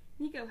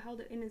 Nico held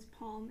it in his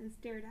palm and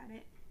stared at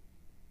it.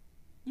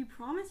 You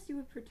promised you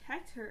would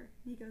protect her,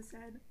 Nico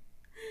said.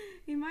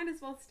 He might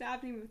as well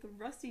stabbed me with a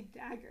rusty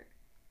dagger.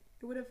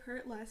 It would have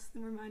hurt less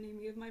than reminding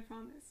me of my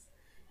promise.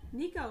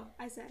 Nico,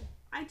 I said,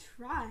 I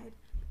tried.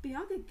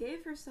 Bianca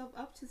gave herself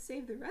up to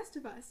save the rest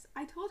of us.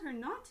 I told her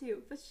not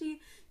to, but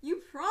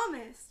you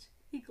promised.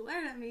 He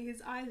glared at me,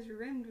 his eyes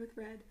rimmed with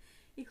red.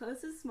 He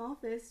closed his small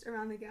fist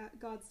around the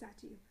god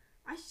statue.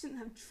 I shouldn't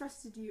have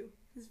trusted you.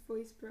 His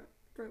voice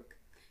broke.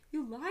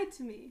 You lied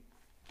to me.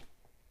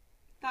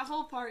 That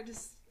whole part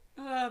just,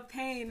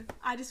 pain.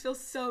 I just feel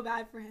so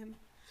bad for him.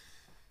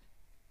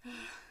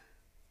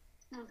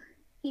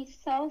 He's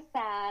so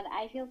sad.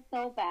 I feel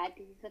so bad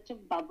because he's such a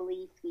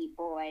bubbly, sweet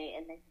boy,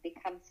 and then he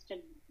becomes such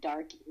a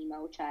dark,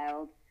 emo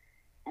child.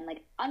 And,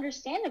 like,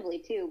 understandably,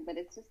 too, but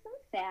it's just so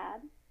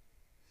sad.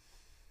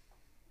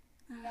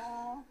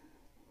 Yeah.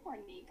 Poor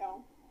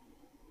Nico.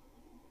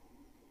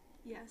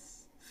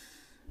 Yes.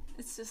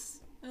 It's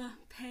just,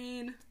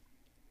 pain.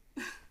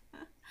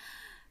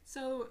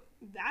 So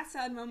that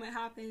sad moment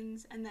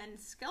happens, and then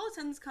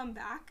skeletons come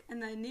back,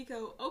 and then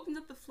Nico opens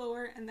up the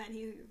floor, and then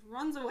he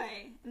runs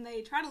away, and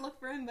they try to look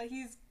for him, but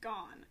he's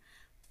gone.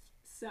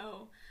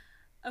 So,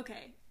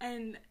 okay,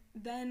 and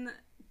then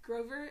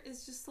Grover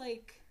is just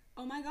like,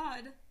 oh my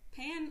god,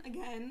 Pan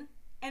again,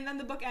 and then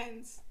the book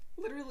ends.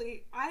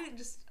 Literally, I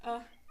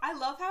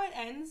love how it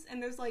ends,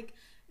 and there's like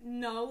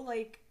no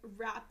like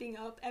wrapping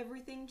up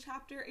everything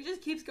chapter. It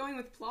just keeps going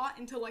with plot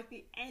until like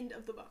the end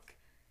of the book,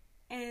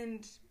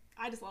 and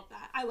I just love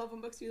that. I love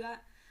when books do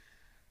that.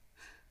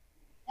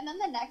 And then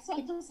the next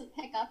one doesn't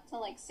pick up till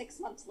like 6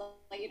 months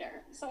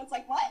later. So it's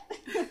like, what?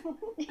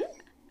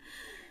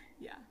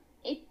 Yeah.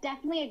 It's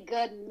definitely a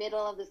good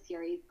middle of the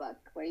series book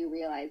where you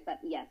realize that,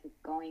 yes, it's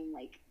going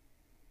like,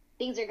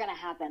 things are going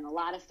to happen. A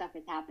lot of stuff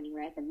is happening.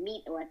 We're at the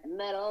meat or at the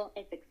middle.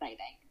 It's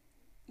exciting.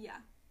 Yeah.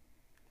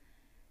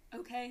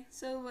 Okay,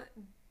 so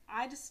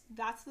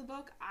that's the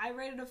book. I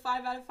rated it a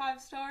 5 out of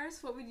 5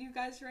 stars. What would you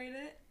guys rate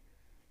it?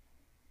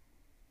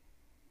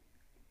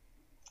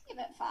 Give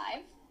it 5.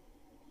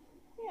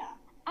 Yeah.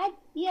 I'd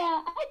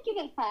give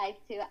it 5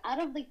 too. Out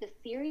of like the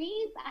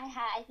series,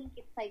 I think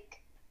it's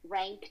like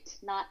ranked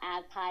not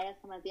as high as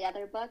some of the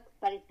other books,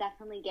 but it's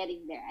definitely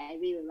getting there. I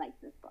really like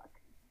this book.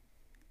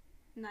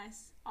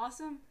 Nice.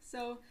 Awesome.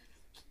 So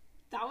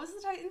that was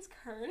The Titan's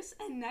Curse,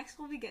 and next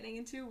we'll be getting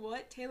into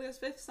what Taylor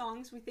Swift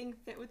songs we think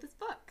fit with this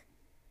book.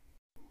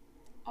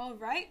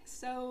 Alright,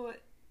 so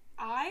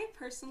I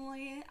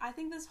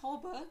think this whole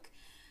book,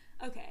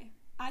 okay,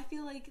 I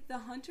feel like the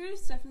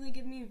Hunters definitely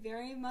give me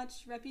very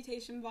much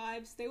Reputation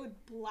vibes. They would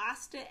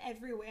blast it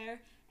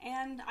everywhere,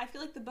 and I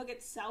feel like the book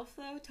itself,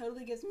 though,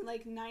 totally gives me,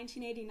 like,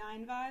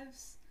 1989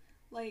 vibes.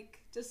 Like,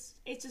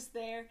 it's just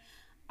there.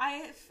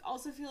 I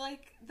also feel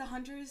like the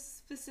Hunters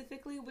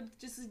specifically would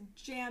just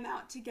jam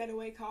out to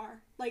Getaway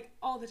Car, like,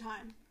 all the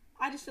time.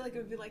 I just feel like it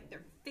would be, like,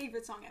 their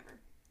favorite song ever.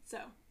 So,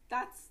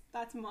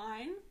 that's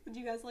mine. Would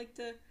you guys like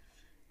to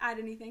add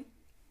anything?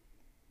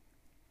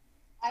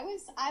 I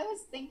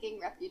was thinking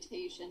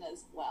reputation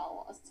as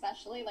well,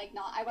 especially like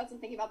not I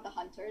wasn't thinking about the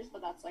hunters,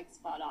 but that's like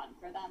spot on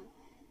for them.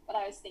 But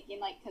I was thinking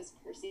like because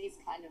Percy's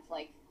kind of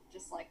like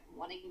just like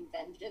wanting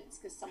vengeance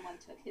because someone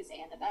took his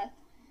Annabeth,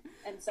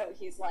 and so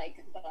he's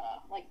like the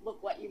like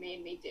look what you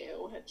made me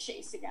do,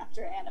 chasing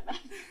after Annabeth.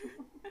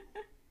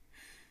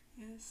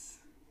 Yes.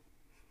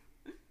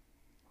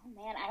 Oh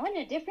man, I went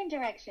a different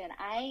direction.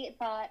 I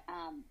thought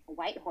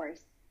White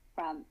Horse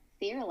from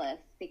Fearless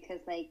because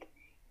like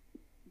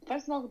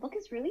first of all the book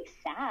is really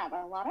sad.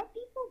 A lot of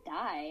people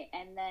die,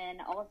 and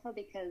then also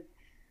because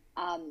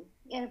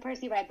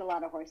Percy rides a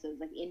lot of horses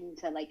like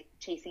into like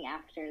chasing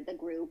after the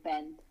group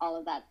and all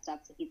of that stuff.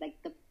 So he's like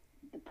the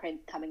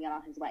prince coming in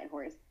on his white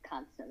horse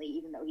constantly,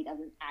 even though he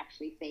doesn't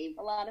actually save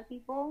a lot of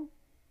people.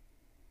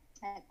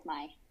 That's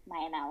my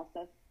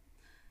analysis.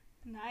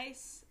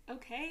 Nice.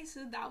 Okay,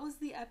 so that was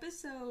the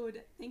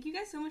episode. Thank you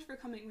guys so much for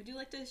coming. Would you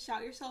like to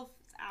shout yourself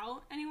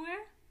out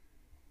anywhere?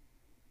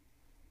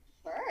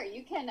 Sure,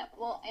 you can.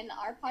 Well, in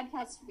our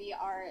podcast, we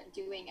are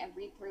doing a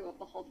read-through of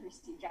the whole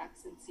Percy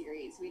Jackson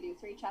series. We do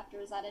 3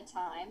 chapters at a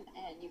time,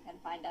 and you can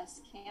find us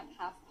Camp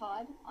Half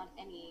Pod on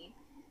any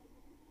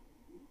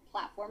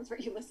platforms where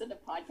you listen to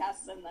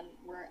podcasts, and then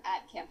we're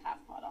at Camp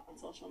Half Pod on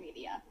social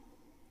media.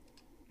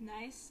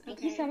 Nice. Okay.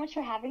 Thank you so much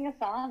for having us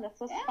on. This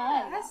was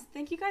fun. Yes,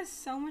 thank you guys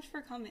so much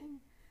for coming.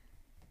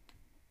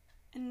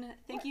 And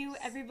thank you,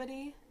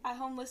 everybody at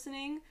home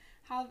listening.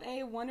 Have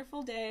a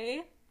wonderful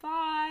day.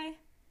 Bye.